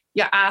affect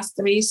your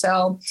ostomy.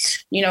 So,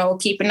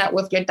 keeping up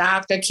with your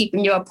doctor,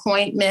 keeping your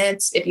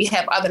appointments. If you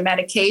have other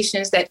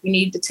medications that you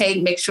need to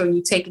take, make sure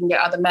you're taking your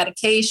other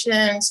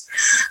medications.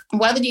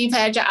 Whether you've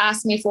had your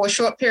ostomy for a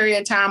short period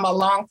of time or a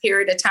long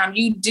period of time,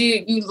 you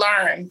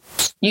learn.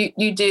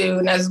 You do.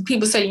 And as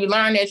people say, you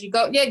learn as you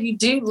go. Yeah, you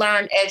do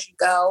learn as you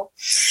go.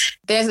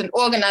 There's an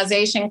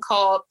organization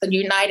called the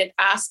United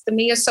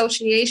Ostomy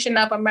Association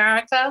of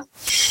America.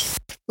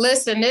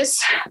 Listen,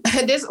 this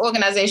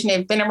organization,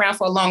 they've been around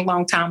for a long,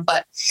 long time,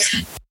 but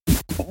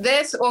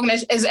this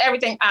organization is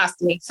everything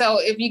ostomy. So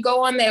if you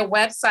go on their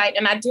website,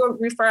 and I do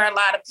refer a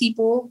lot of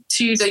people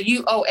to the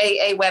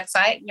UOAA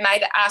website,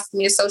 United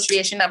Ostomy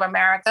Association of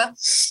America,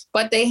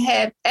 but they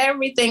have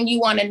everything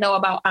you want to know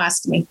about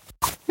ostomy.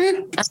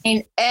 I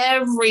mean,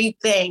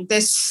 everything.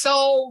 There's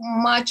so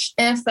much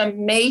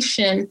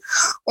information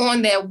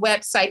on their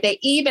website. They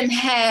even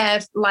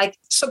have like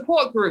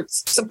support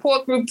groups.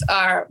 Support groups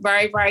are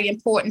very, very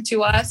important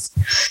to us.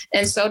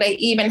 And so they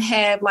even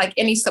have like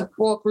any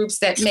support groups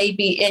that may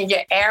be in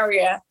your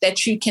area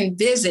that you can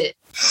visit,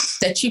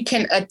 that you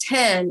can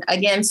attend.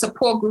 Again,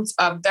 support groups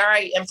are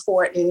very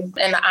important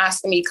in the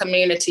ostomy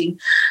community.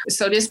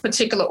 So this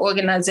particular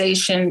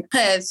organization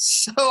has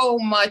so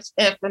much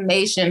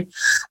information.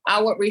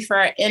 I would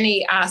refer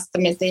any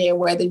ostomist there,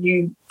 whether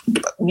you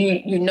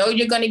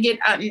you're going to get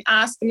an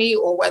ostomy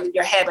or whether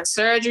you're having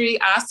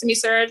ostomy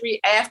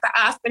surgery, after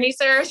ostomy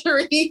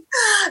surgery.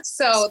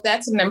 So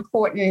that's an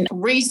important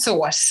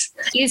resource.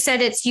 You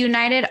said it's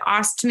United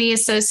Ostomy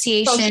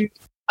Association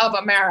of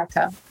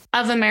America.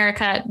 Of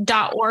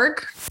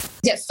America.org.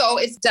 Yes, so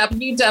it's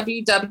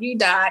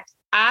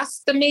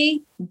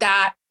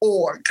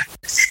www.ostomy.org.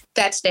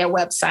 That's their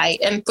website.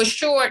 And for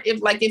short,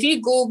 if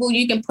you Google,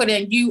 you can put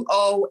in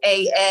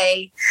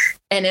UOAA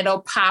and it'll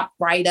pop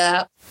right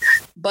up.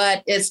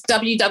 But it's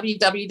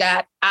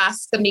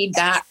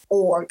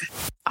www.ostomy.org.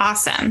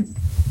 Awesome.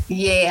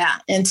 Yeah.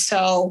 And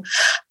so,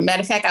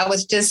 matter of fact, I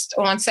was just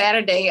on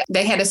Saturday,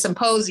 they had a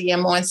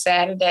symposium on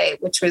Saturday,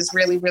 which was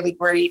really, really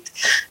great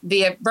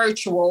via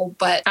virtual.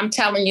 But I'm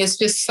telling you, it's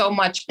just so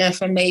much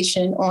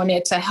information on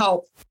it to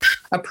help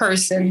a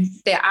person,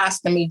 their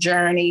ostomy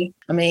journey.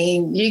 I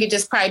mean, you could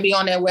just probably be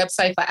on their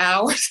website for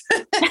hours.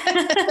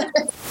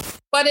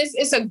 But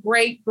it's a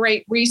great,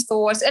 great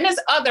resource. And there's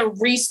other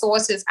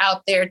resources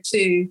out there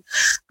too.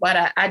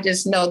 But I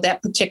just know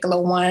that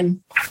particular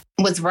one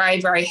was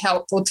very, very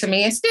helpful to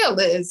me and still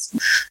is.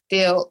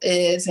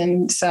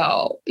 And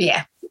so,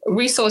 yeah,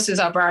 resources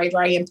are very,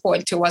 very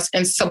important to us,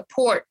 and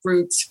support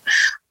groups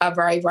are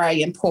very,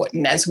 very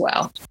important as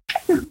well.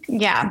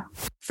 Yeah.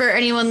 For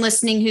anyone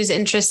listening who's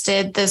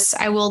interested,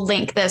 I will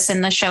link this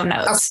in the show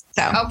notes.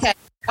 Okay.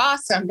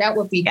 Awesome. That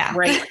would be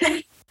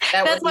great.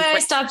 That's why I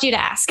stopped you to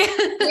ask.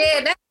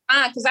 Yeah, that's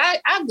fine, because I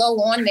go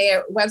on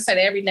their website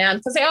every now and then,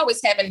 because they always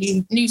have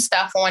new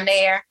stuff on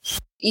there,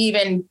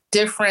 even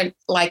different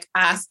like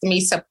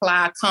ostomy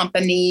supply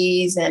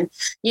companies. And,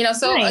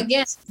 so nice.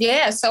 Again,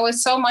 yeah, so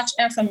it's so much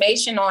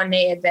information on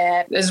there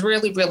that is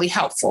really, really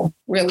helpful.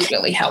 Really,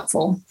 really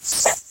helpful.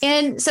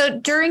 And so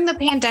during the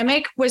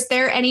pandemic, was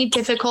there any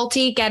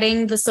difficulty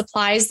getting the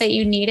supplies that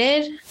you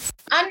needed?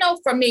 I know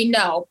for me,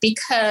 no,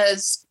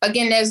 because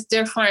again, there's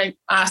different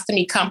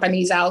ostomy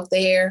companies out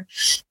there.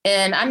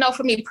 And I know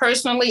for me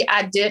personally,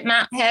 I did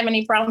not have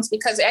any problems,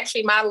 because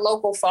actually my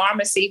local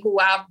pharmacy, who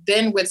I've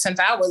been with since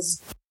I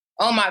was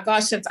oh my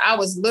gosh, since I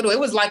was little. It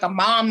was like a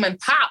mom and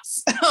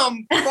pops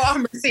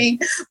pharmacy,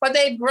 but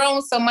they've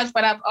grown so much.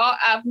 But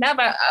I've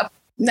never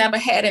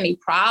had any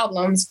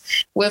problems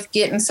with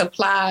getting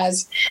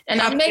supplies. And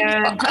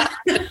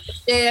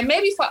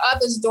maybe for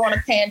others during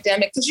a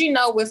pandemic, because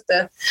with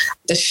the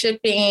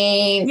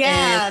shipping,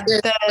 and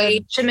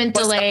the shipment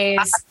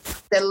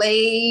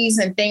delays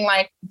and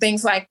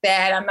things like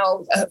that. I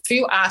know a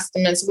few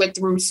ostomists went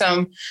through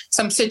some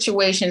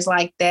situations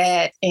like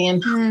that,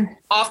 and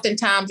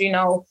oftentimes, we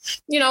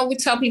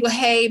tell people,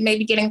 hey,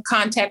 maybe get in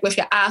contact with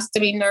your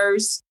ostomy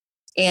nurse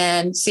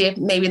and see if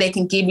maybe they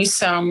can give you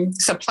some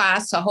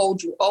supplies to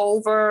hold you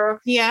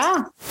over.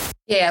 Yeah.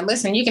 Yeah.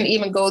 Listen, you can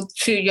even go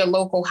to your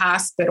local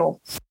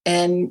hospital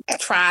and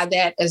try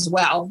that as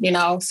well,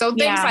 So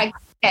things like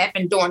that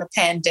happened during the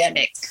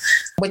pandemic,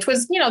 which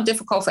was,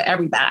 difficult for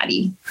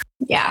everybody.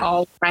 Yeah.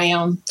 All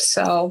around.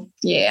 So,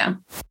 yeah.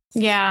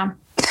 Yeah.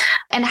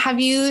 And have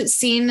you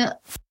seen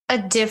a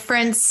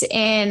difference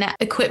in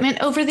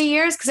equipment over the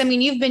years? Because,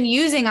 you've been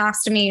using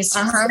ostomies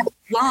for a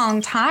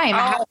long time.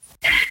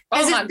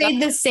 Has it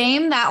stayed the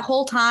same that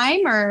whole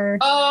time, or?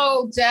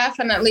 Oh,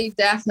 definitely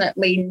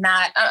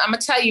not. I'm going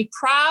to tell you,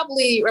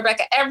 probably,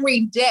 Rebecca,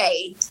 every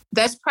day,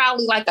 there's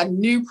probably like a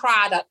new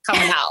product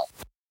coming out.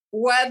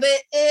 Whether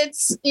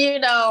it's,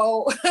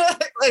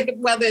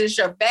 whether it's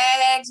your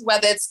bags,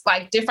 whether it's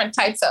like different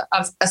types of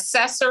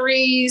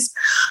accessories.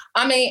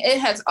 It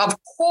has, of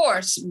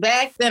course,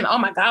 back then, oh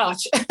my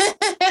gosh,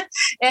 it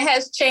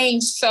has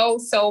changed so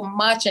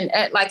much. And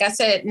like I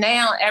said,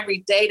 now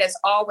every day there's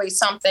always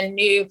something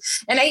new.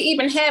 And they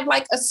even have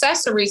like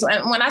accessories.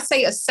 And when I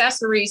say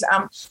accessories,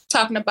 I'm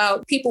talking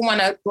about people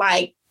want to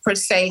per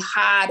se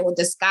hide or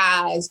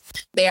disguise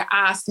their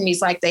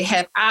ostomies. Like they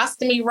have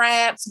ostomy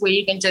wraps where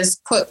you can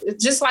just put,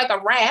 just like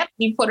a wrap,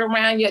 you put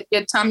around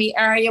your tummy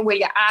area where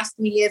your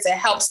ostomy is. It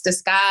helps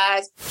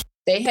disguise.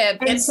 They have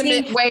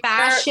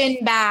fashion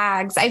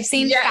bags. I've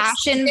seen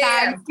fashion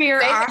bags for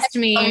your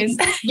ostomies.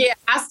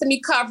 Ostomy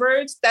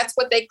covers. That's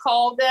what they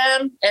call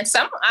them. And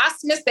some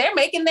ostomists, they're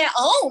making their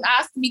own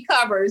ostomy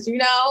covers,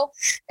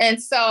 And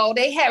so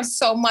they have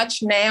so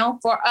much now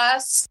for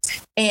us.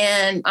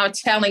 And I'm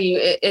telling you,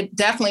 it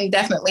definitely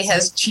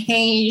has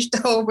changed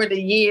over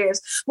the years,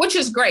 which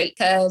is great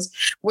because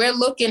we're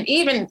looking,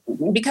 even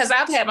because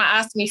I've had my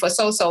ostomy for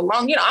so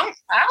long,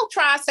 I'll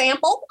try a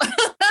sample.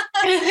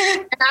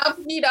 And I'll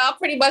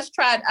pretty much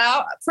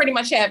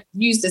have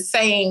used the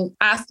same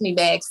ostomy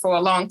bags for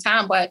a long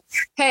time. But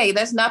hey,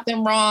 there's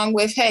nothing wrong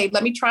with, hey,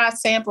 let me try a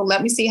sample.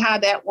 Let me see how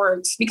that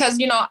works. Because,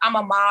 I'm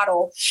a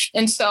model.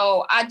 And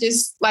so I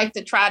just like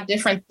to try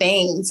different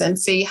things and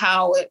see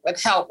how it would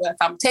help if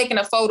I'm taking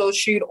a photo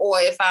shoot or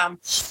if I'm,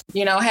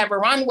 have a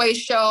runway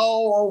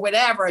show or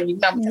whatever, I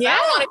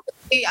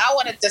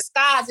want to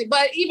disguise it.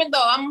 But even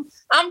though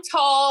I'm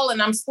tall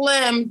and I'm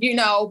slim,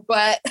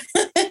 but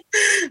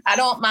I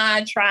don't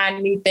mind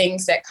trying new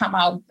things that come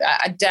out.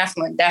 I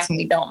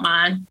definitely don't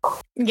mind.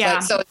 Yeah.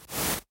 So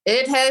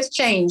it has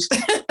changed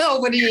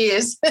over the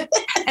years. And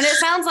it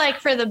sounds like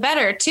for the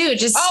better too,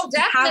 just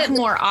have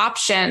more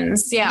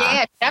options.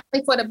 Yeah,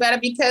 definitely for the better,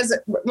 because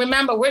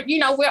remember, we're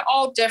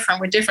all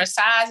different. We're different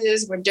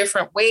sizes, we're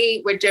different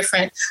weight, we're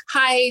different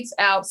heights.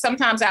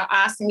 Sometimes our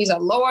ostomies are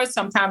lower,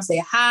 sometimes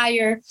they're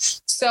higher.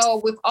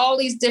 So with all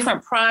these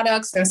different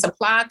products and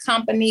supply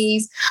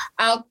companies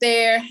out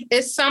there,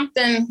 it's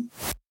something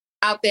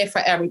out there for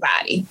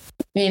everybody.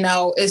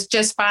 It's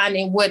just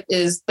finding what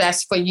is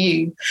best for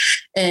you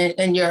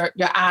and your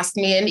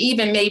ostomy and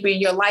even maybe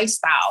your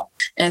lifestyle.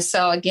 And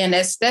so again,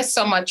 there's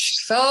so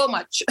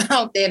much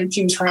out there to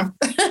choose from.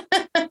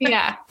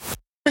 Yeah,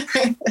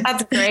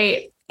 that's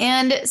great.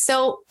 And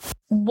so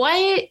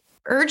what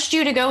urged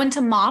you to go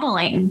into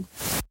modeling?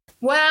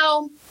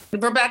 Well,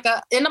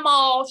 Rebecca, in the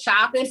mall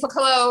shopping for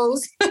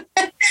clothes.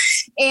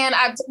 And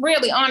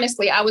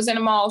honestly, I was in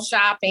the mall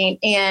shopping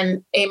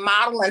and a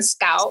modeling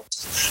scout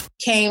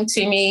came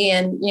to me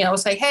and,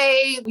 say,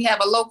 hey, we have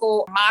a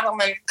local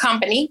modeling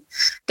company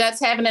that's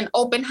having an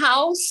open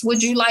house.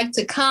 Would you like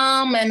to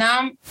come? And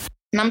I'm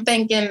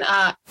thinking,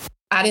 I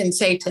didn't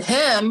say to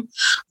him,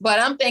 but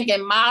I'm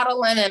thinking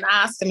modeling and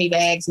ostomy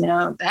bags.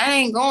 That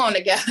ain't going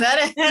together.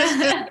 That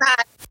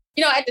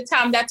not, at the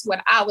time, that's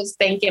what I was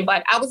thinking.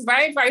 But I was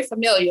very, very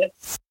familiar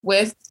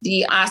with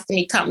the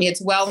ostomy company.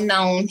 It's well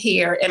known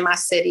here in my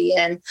city.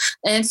 And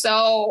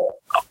so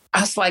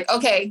I was like,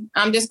 okay,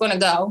 I'm just going to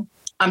go.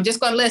 I'm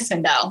just going to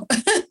listen, though.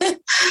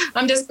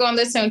 I'm just going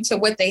to listen to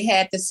what they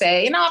had to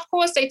say. Of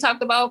course, they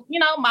talked about,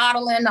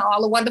 modeling,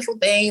 all the wonderful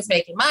things,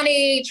 making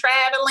money,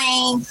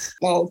 traveling,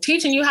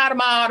 teaching you how to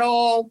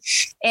model.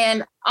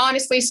 And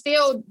honestly,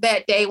 still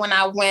that day when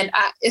I went,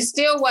 it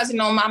still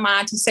wasn't on my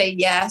mind to say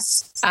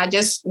yes. I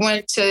just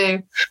went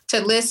to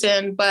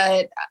listen,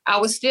 but I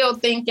was still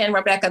thinking,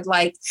 Rebecca,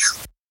 like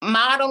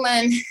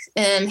modeling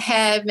and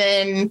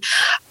having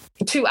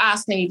 2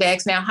 ostomy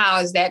bags. Now,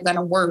 how is that going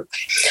to work?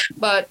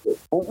 But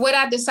what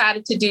I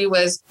decided to do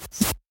was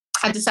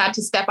I decided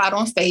to step out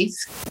on faith,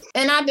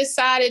 and I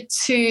decided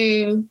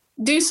to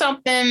do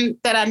something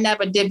that I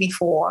never did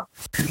before.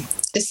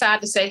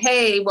 Decide to say,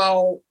 hey,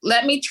 well,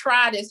 let me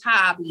try this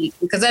hobby,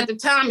 because at the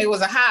time it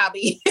was a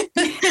hobby.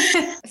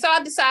 So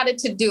I decided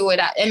to do it.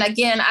 And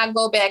again, I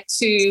go back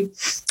to,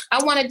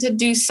 I wanted to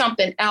do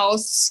something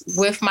else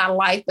with my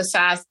life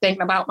besides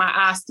thinking about my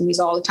ostomies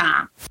all the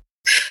time.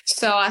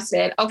 So I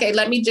said, okay,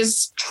 let me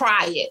just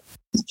try it.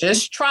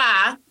 Just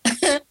try.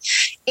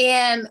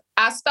 And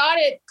I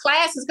started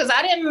classes because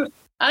I didn't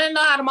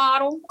know how to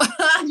model.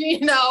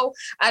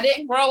 I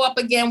didn't grow up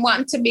again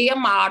wanting to be a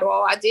model.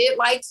 I did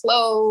like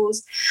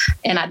clothes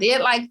and I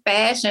did like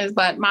fashions,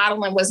 but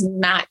modeling was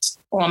not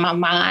on my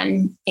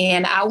mind.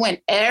 And I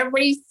went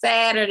every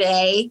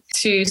Saturday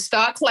to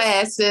start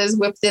classes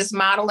with this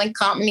modeling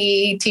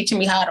company, teaching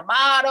me how to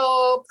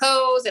model,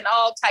 pose, and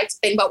all types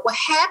of things. But what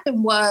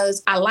happened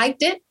was I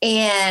liked it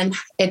and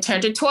it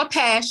turned into a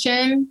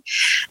passion.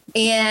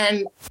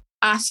 And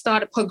I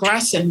started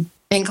progressing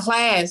in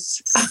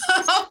class.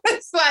 I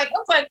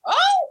was like,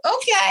 oh,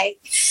 okay.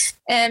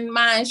 And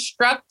my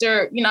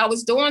instructor, I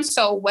was doing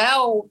so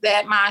well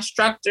that my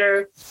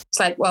instructor was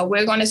like, well,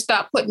 we're going to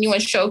start putting you in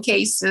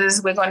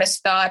showcases. We're going to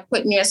start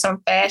putting you in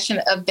some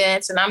fashion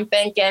events. And I'm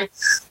thinking,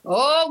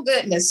 oh,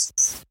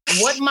 goodness,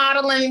 what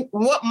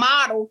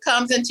model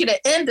comes into the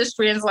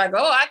industry and is like,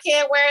 oh, I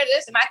can't wear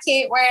this and I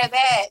can't wear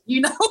that.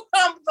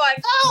 I'm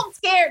like, oh, I'm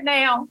scared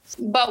now.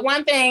 But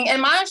one thing,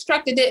 and my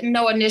instructor didn't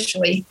know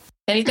initially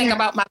anything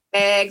about my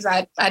bags.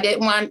 I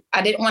didn't want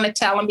to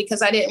tell him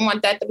because I didn't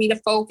want that to be the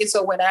focus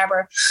or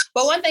whatever.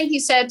 But one thing he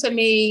said to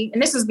me,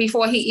 and this is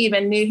before he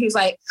even knew, he was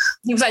like,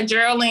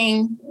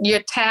 Geraldine, your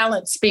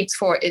talent speaks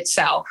for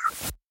itself.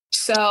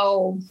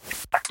 So,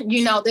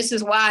 this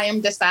is why I'm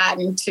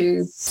deciding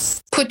to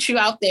put you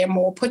out there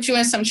more, put you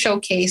in some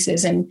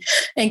showcases and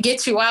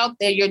get you out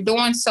there. You're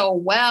doing so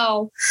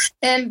well.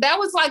 And that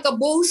was like a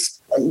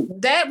boost.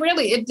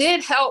 It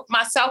did help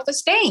my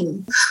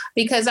self-esteem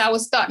because I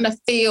was starting to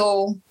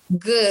feel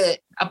good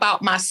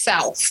about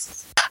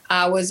myself.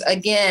 I was,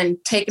 again,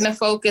 taking the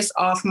focus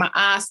off my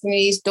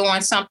ostomies,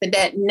 doing something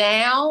that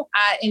now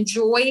I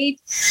enjoyed.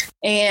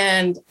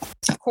 And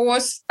of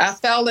course, I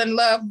fell in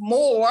love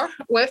more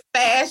with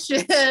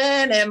fashion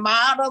and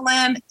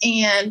modeling.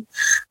 And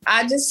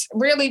I just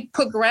really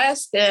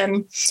progressed.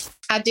 And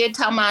I did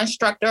tell my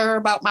instructor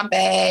about my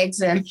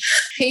bags and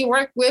he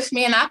worked with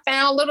me and I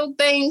found little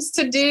things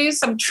to do,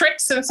 some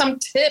tricks and some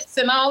tips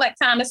and all that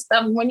kind of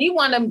stuff. When you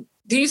want to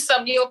do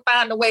something, you'll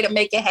find a way to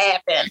make it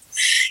happen.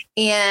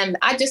 And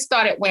I just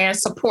started wearing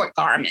support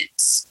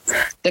garments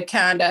to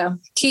kind of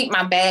keep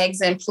my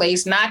bags in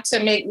place, not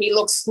to make me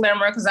look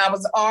slimmer because I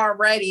was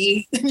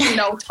already,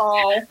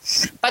 tall,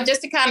 but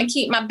just to kind of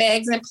keep my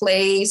bags in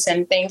place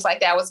and things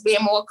like that. I was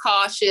being more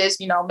cautious,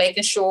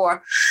 making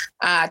sure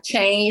I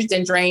changed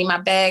and drained my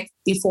bag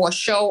before a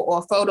show or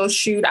a photo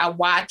shoot. I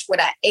watched what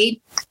I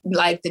ate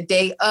like the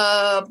day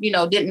of,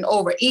 didn't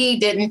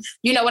overeat,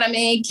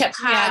 kept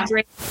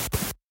hydrated.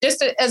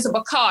 Just as a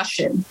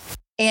precaution.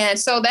 And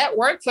so that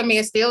worked for me.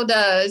 It still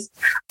does.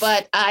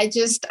 But I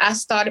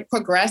started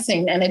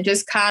progressing and it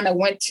just kind of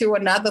went to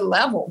another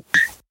level.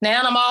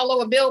 Now I'm all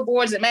over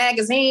billboards and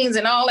magazines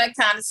and all that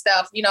kind of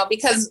stuff,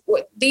 because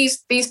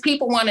these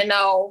people want to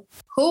know,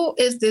 who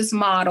is this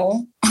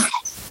model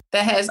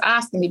that has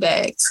ostomy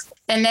bags?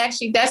 And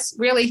actually, that's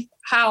really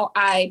how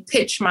I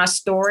pitch my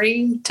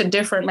story to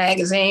different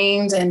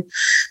magazines and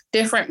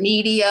different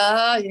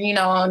media.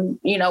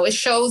 It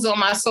shows on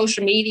my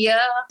social media.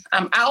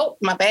 I'm out,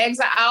 my bags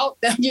are out,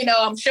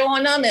 I'm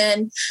showing them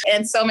in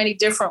so many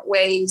different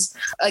ways.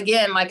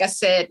 Again, like I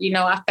said,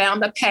 I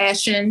found a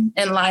passion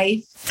in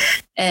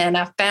life and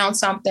I found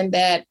something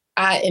that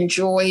I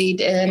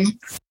enjoyed and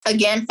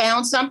again,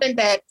 found something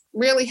that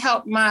really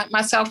helped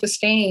my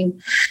self-esteem.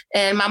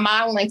 And my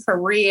modeling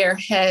career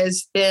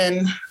has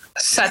been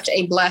such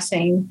a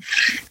blessing.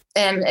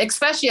 And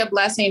especially a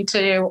blessing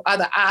to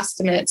other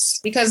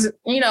ostomates because,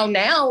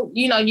 now,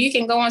 you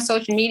can go on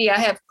social media. I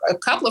have a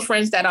couple of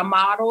friends that are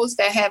models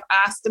that have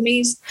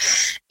ostomies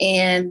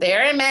and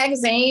they're in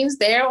magazines,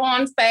 they're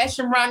on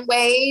fashion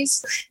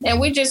runways. And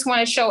we just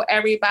want to show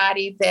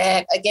everybody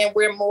that, again,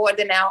 we're more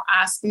than our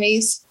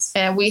ostomies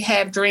and we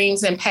have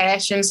dreams and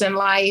passions in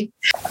life.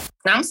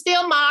 I'm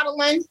still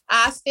modeling.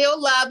 I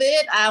still love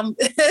it. I'm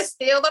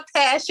still a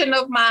passion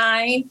of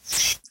mine.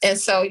 And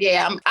so,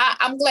 yeah,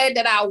 I'm glad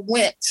that I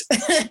went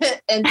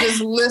and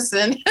just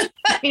listened.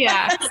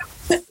 Yeah.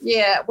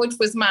 Yeah, which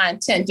was my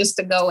intent, just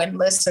to go and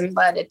listen,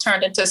 but it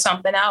turned into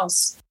something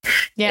else.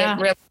 Yeah.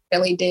 It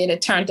really did.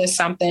 It turned to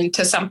something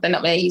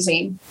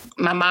amazing.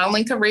 My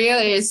modeling career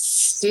is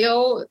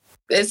still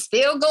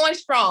going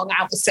strong,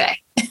 I would say.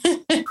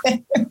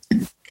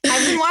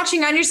 I've been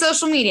watching on your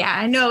social media.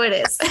 I know it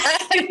is.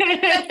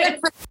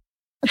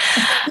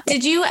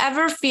 Did you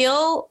ever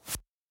feel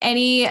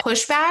any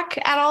pushback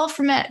at all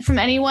from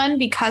anyone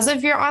because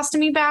of your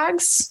ostomy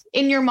bags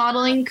in your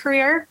modeling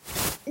career?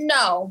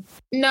 No,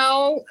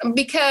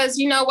 because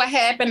you know what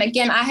happened?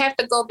 Again, I have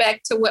to go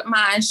back to what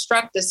my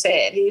instructor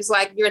said. He's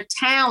like, your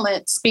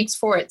talent speaks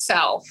for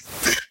itself.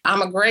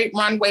 I'm a great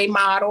runway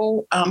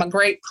model. I'm a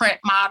great print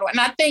model. And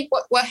I think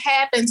what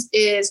happens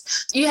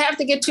is you have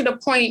to get to the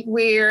point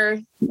where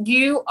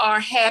you are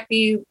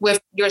happy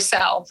with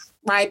yourself,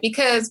 right?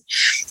 Because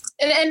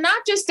and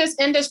not just this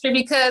industry,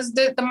 because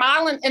the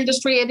modeling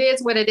industry, it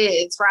is what it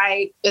is,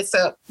 right?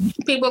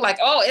 People are like,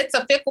 oh, it's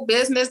a fickle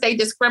business. They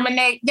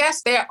discriminate.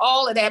 Yes, they're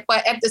all of that.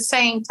 But at the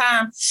same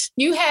time,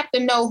 you have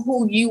to know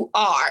who you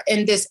are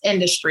in this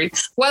industry,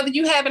 whether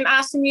you have an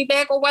ostomy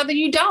bag or whether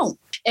you don't.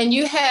 And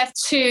you have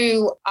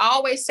to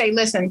always say,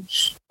 listen,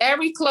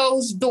 every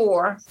closed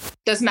door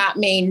does not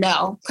mean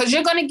no, because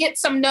you're going to get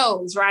some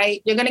no's,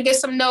 right? You're going to get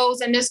some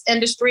no's in this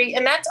industry,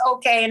 and that's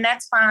okay, and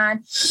that's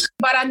fine.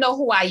 But I know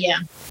who I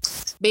am,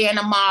 being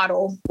a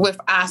model with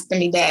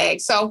ostomy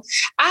bags. So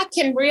I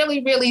can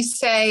really, really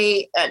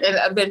say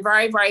I've been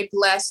very, very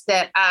blessed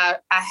that I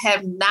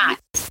have not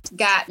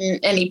gotten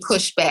any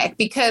pushback,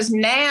 because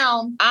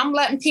now I'm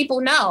letting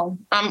people know.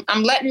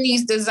 I'm letting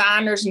these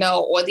designers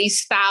know, or these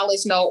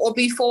stylists know, or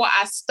before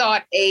I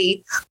start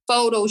a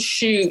photo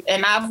shoot,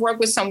 and I've worked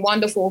with some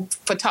wonderful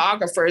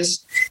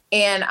photographers,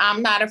 and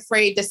I'm not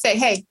afraid to say,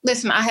 hey,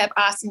 listen, I have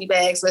ostomy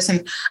bags.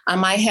 Listen, I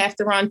might have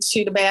to run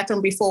to the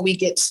bathroom before we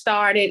get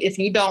started. If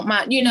you don't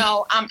mind,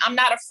 I'm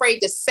not afraid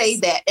to say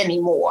that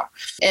anymore.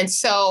 And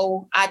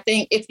so I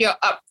think if you're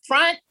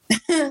upfront,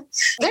 then,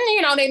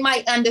 they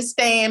might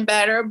understand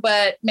better,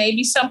 but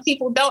maybe some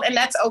people don't. And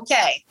that's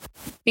okay.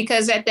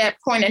 Because at that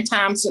point in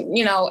time,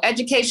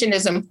 education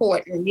is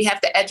important. You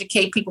have to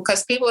educate people,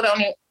 because people don't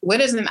know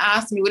what is an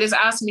ostomy, what is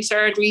ostomy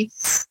surgery.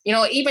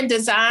 Even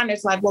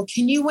designers like, well,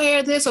 can you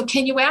wear this, or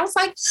can you wear? I was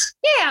like,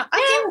 yeah,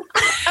 I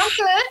can. I'm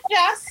good.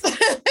 Yes.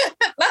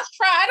 Let's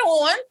try it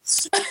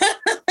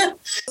on.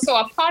 So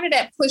a part of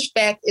that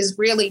pushback is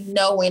really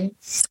knowing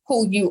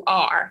who you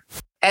are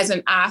as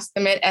an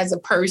ostomate, as a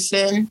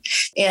person.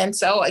 And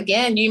so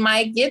again, you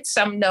might get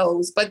some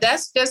no's, but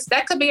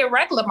that could be a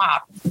regular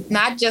model,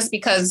 not just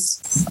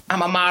because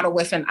I'm a model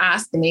with an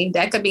ostomy.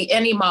 That could be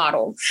any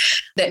model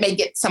that may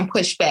get some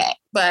pushback.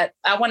 But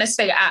I want to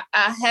say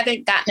I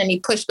haven't gotten any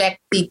pushback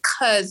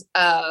because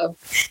of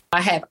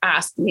I have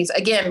ostomies,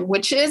 again,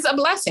 which is a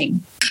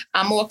blessing.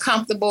 I'm more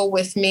comfortable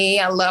with me.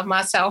 I love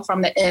myself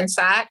from the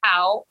inside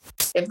out.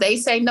 If they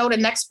say no, the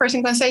next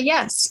person going to say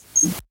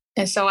yes.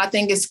 And so I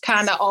think it's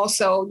kind of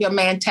also your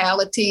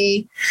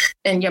mentality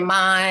and your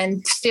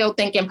mind, still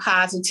thinking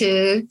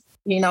positive,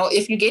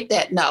 if you get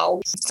that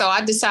no. So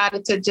I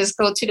decided to just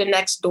go to the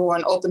next door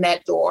and open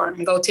that door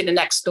and go to the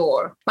next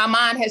door. My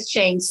mind has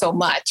changed so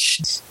much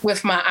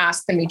with my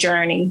ostomy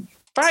journey.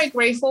 Very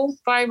grateful,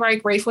 very, very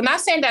grateful.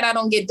 Not saying that I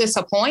don't get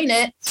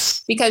disappointed,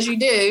 because you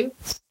do,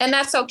 and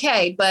that's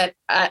okay. But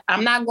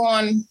I'm not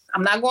going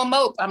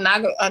mope. I'm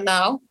not going.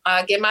 No,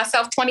 give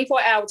myself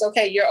 24 hours.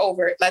 Okay, you're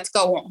over it. Let's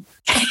go on.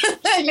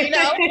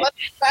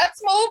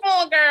 Let's move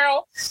on,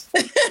 girl.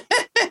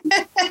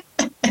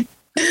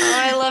 Oh,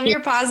 I love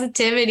your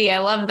positivity. I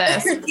love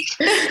this. And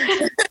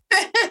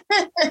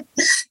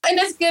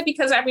it's good,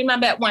 because I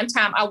remember at one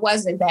time I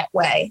wasn't that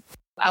way.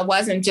 I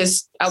wasn't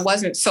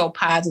so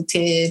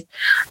positive,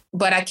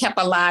 but I kept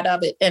a lot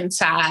of it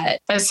inside.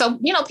 And so,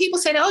 people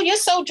said, oh, you're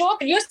so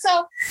joyful.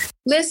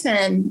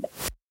 Listen,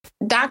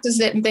 doctors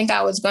didn't think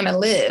I was going to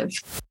live.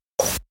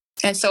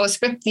 And so it's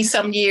 50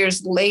 some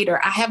years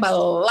later, I have a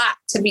lot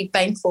to be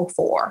thankful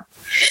for.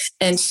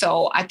 And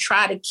so I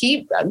try to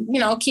keep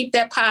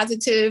that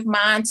positive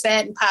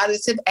mindset and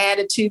positive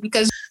attitude,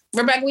 because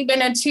Rebecca, we've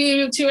been in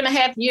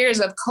 2.5 years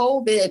of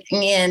COVID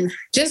and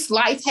just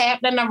life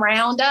happening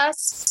around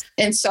us.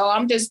 And so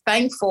I'm just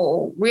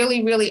thankful,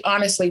 really, really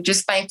honestly,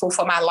 just thankful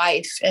for my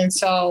life. And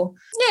so,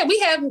 yeah, we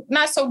have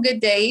not so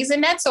good days,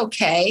 and that's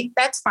okay.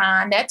 That's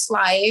fine. That's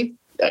life.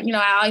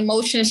 Our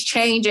emotions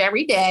change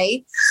every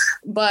day.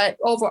 But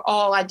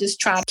overall, I just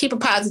try to keep a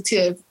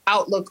positive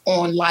outlook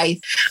on life,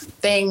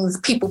 things,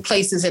 people,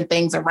 places, and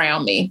things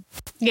around me.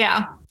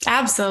 Yeah,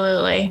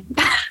 absolutely.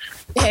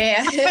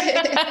 Yeah.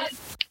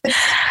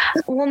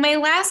 Well, my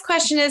last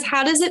question is,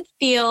 how does it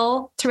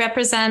feel to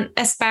represent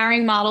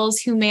aspiring models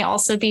who may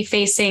also be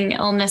facing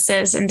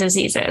illnesses and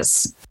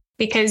diseases?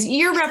 Because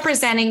you're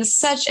representing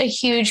such a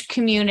huge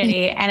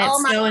community, and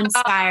it's so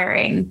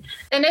inspiring.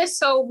 And it's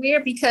so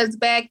weird, because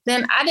back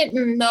then I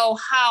didn't know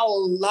how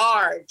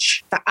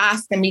large the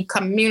ostomy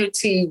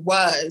community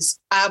was.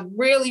 I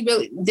really,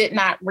 really did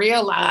not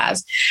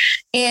realize.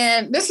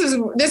 And this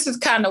is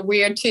kind of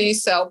weird too.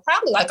 So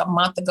probably like a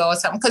month ago or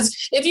something,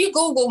 because if you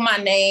Google my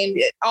name,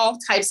 all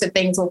types of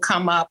things will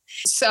come up.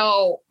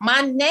 So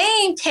my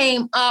name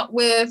came up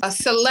with a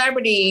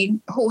celebrity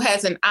who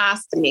has an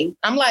ostomy.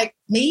 I'm like,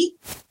 me?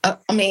 Are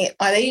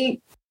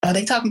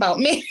they talking about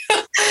me?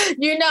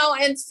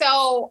 And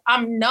so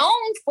I'm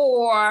known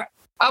for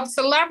of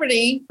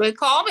celebrity, they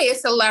call me a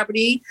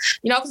celebrity,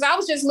 because I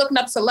was just looking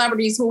up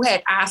celebrities who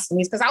had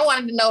ostomies because I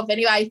wanted to know if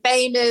anybody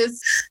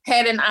famous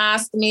had an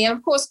ostomy. And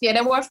of course, yeah,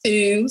 there were a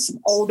few, some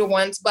older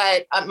ones,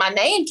 but my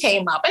name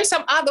came up and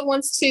some other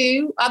ones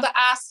too, other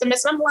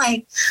ostomists. I'm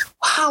like,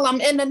 wow,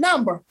 I'm in the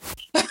number.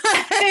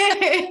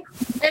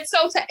 And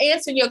so to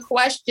answer your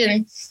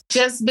question,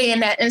 just being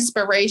that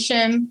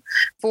inspiration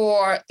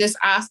for this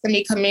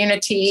ostomy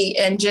community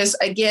and just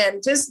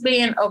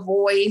being a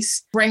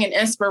voice, bringing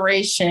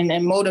inspiration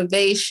and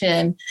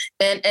motivation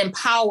and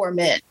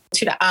empowerment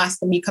to the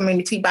ostomy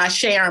community by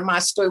sharing my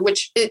story,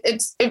 which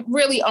it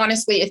really,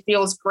 honestly, it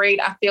feels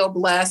great. I feel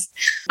blessed.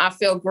 I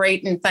feel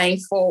great and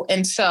thankful.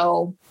 And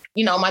so,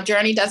 my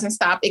journey doesn't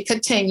stop. It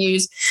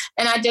continues.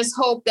 And I just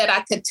hope that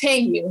I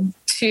continue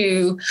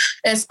to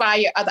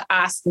inspire other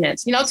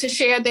ostomists, to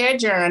share their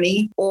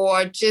journey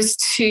or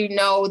just to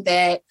know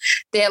that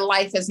their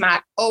life is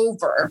not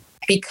over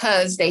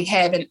because they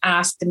have an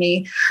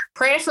ostomy.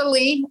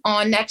 Prayerfully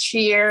on next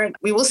year,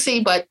 we will see,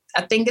 but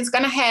I think it's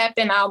going to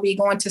happen. I'll be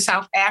going to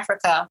South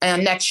Africa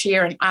next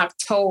year in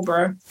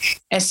October.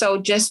 And so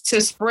just to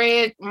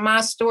spread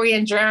my story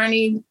and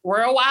journey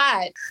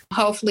worldwide,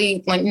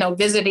 hopefully,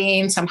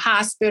 visiting some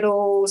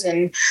hospitals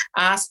and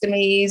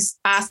ostomies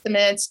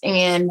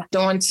and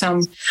doing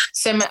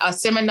a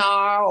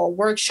seminar or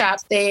workshop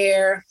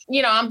there.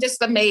 I'm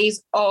just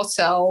amazed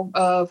also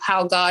of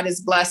how God is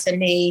blessing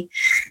me.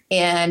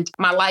 And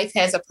my life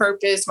has a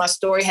purpose. My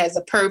story has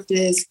a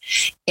purpose.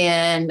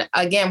 And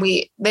again,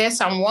 there's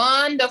some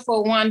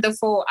wonderful,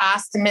 wonderful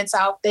ostomists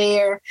out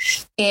there.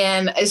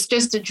 And it's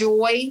just a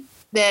joy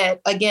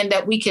that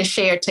we can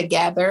share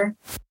together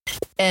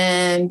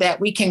and that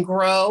we can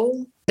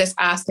grow this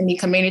ostomy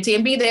community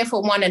and be there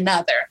for one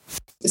another.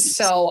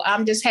 So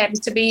I'm just happy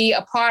to be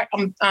a part.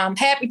 I'm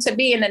happy to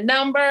be in the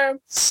number.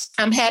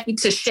 I'm happy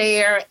to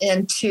share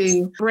and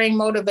to bring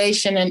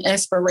motivation and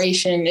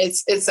inspiration.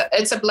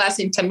 It's a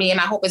blessing to me, and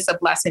I hope it's a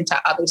blessing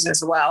to others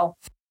as well.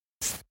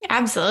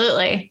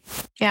 Absolutely.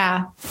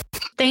 Yeah.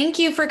 Thank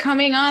you for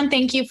coming on.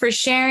 Thank you for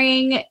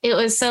sharing. It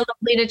was so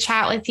lovely to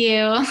chat with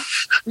you.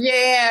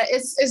 Yeah,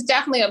 it's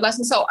definitely a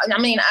blessing. So,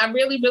 I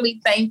really,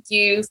 really thank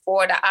you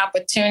for the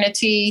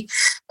opportunity.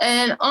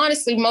 And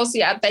honestly,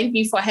 mostly I thank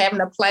you for having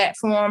a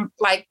platform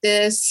like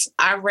this.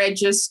 I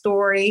read your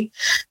story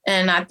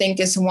and I think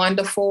it's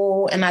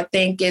wonderful. And I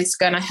think it's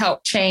going to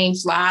help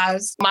change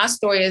lives. My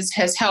story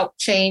has helped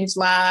change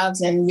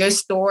lives, and your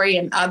story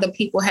and other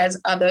people has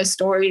other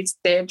stories,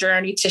 their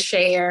journey to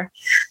share.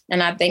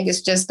 And I think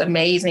it's just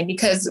amazing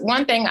because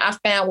one thing I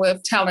found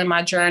with telling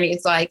my journey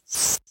is like,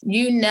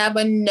 you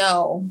never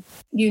know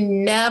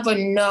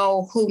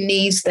who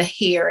needs to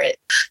hear it.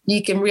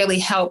 You can really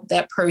help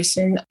that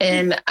person.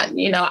 And,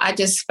 I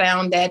just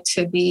found that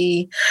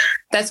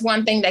that's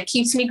one thing that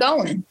keeps me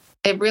going.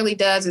 It really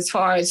does, as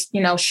far as,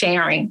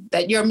 sharing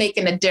that you're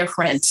making a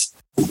difference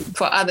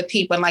for other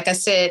people. And like I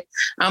said,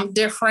 I'm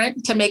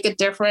different to make a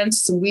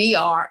difference.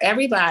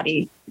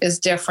 Everybody is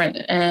different.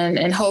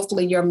 And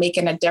hopefully you're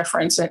making a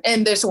difference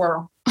in this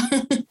world.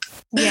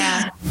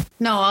 Yeah,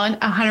 no,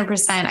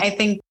 100%. I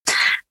think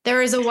there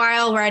was a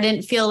while where I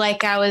didn't feel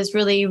like I was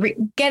really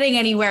getting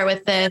anywhere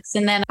with this.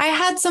 And then I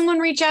had someone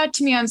reach out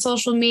to me on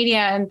social media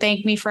and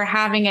thank me for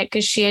having it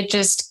because she had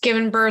just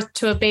given birth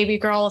to a baby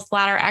girl with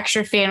bladder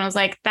extrophy. And I was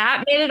like,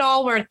 that made it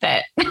all worth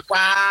it.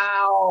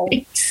 Wow.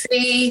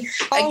 See,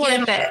 all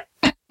worth it.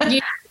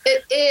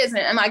 It is.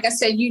 And like I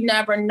said, you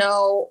never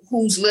know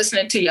who's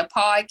listening to your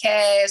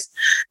podcast.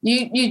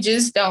 You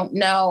just don't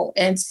know.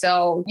 And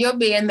so you're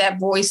being that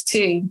voice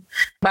too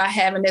by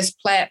having this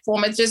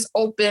platform. It just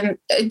opened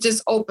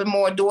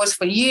more doors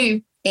for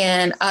you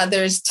and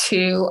others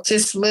to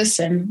just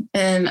listen.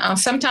 And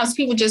sometimes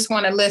people just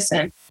want to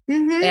listen.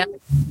 Mm-hmm. They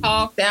don't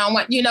talk, they don't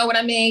want, you know what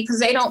I mean? Because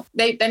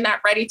they're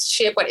not ready to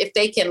share. But if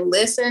they can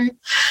listen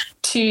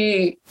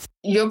to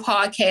your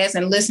podcast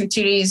and listen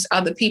to these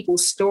other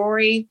people's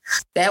story,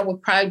 that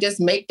would probably just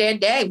make their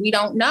day. We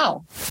don't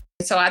know.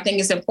 So I think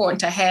it's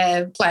important to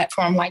have a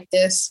platform like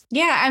this.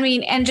 Yeah,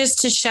 and just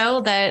to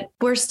show that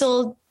we're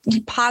still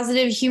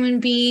positive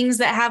human beings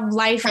that have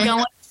life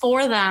going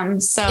for them.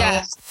 So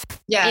yes.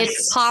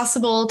 It's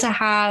possible to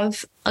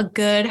have a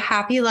good,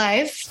 happy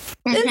life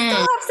and still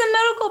have some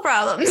medical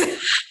problems.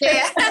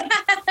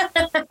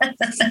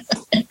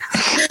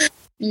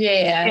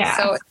 Yeah.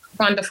 So it's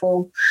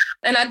wonderful.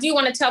 And I do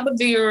want to tell the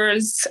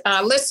viewers,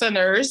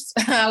 listeners,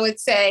 I would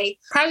say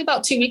probably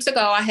about 2 weeks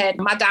ago, I had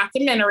my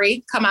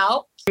documentary come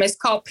out. It's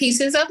called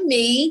Pieces of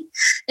Me.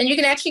 And you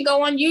can actually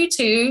go on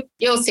YouTube.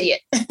 You'll see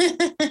it.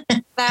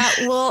 That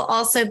will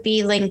also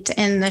be linked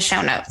in the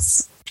show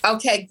notes.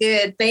 Okay,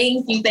 good.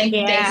 Thank you. Thank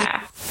you.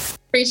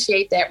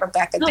 Appreciate that,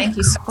 Rebecca. Thank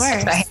you so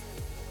much.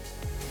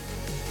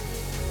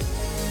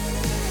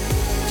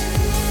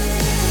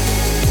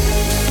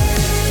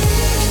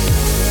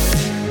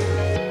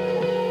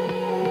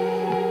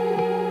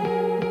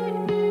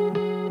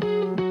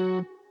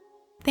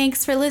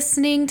 Thanks for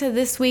listening to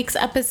this week's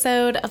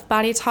episode of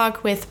Body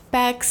Talk with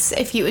Bex.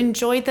 If you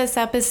enjoyed this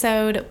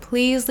episode,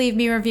 please leave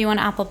me a review on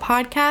Apple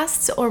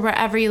Podcasts or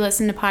wherever you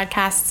listen to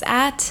podcasts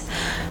at.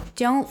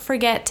 Don't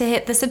forget to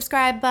hit the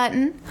subscribe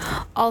button.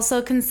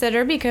 Also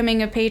consider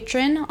becoming a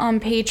patron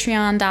on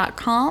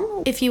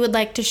patreon.com. If you would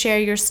like to share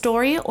your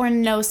story or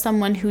know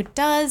someone who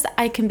does,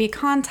 I can be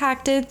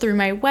contacted through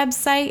my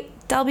website,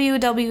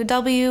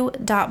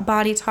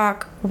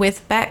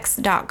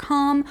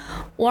 www.bodytalkwithbex.com,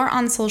 or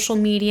on social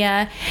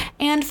media.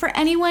 And for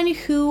anyone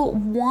who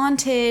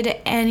wanted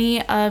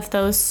any of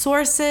those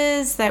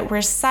sources that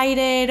were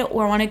cited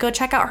or want to go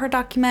check out her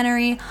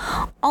documentary,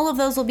 all of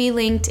those will be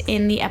linked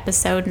in the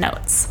episode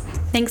notes.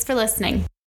 Thanks for listening.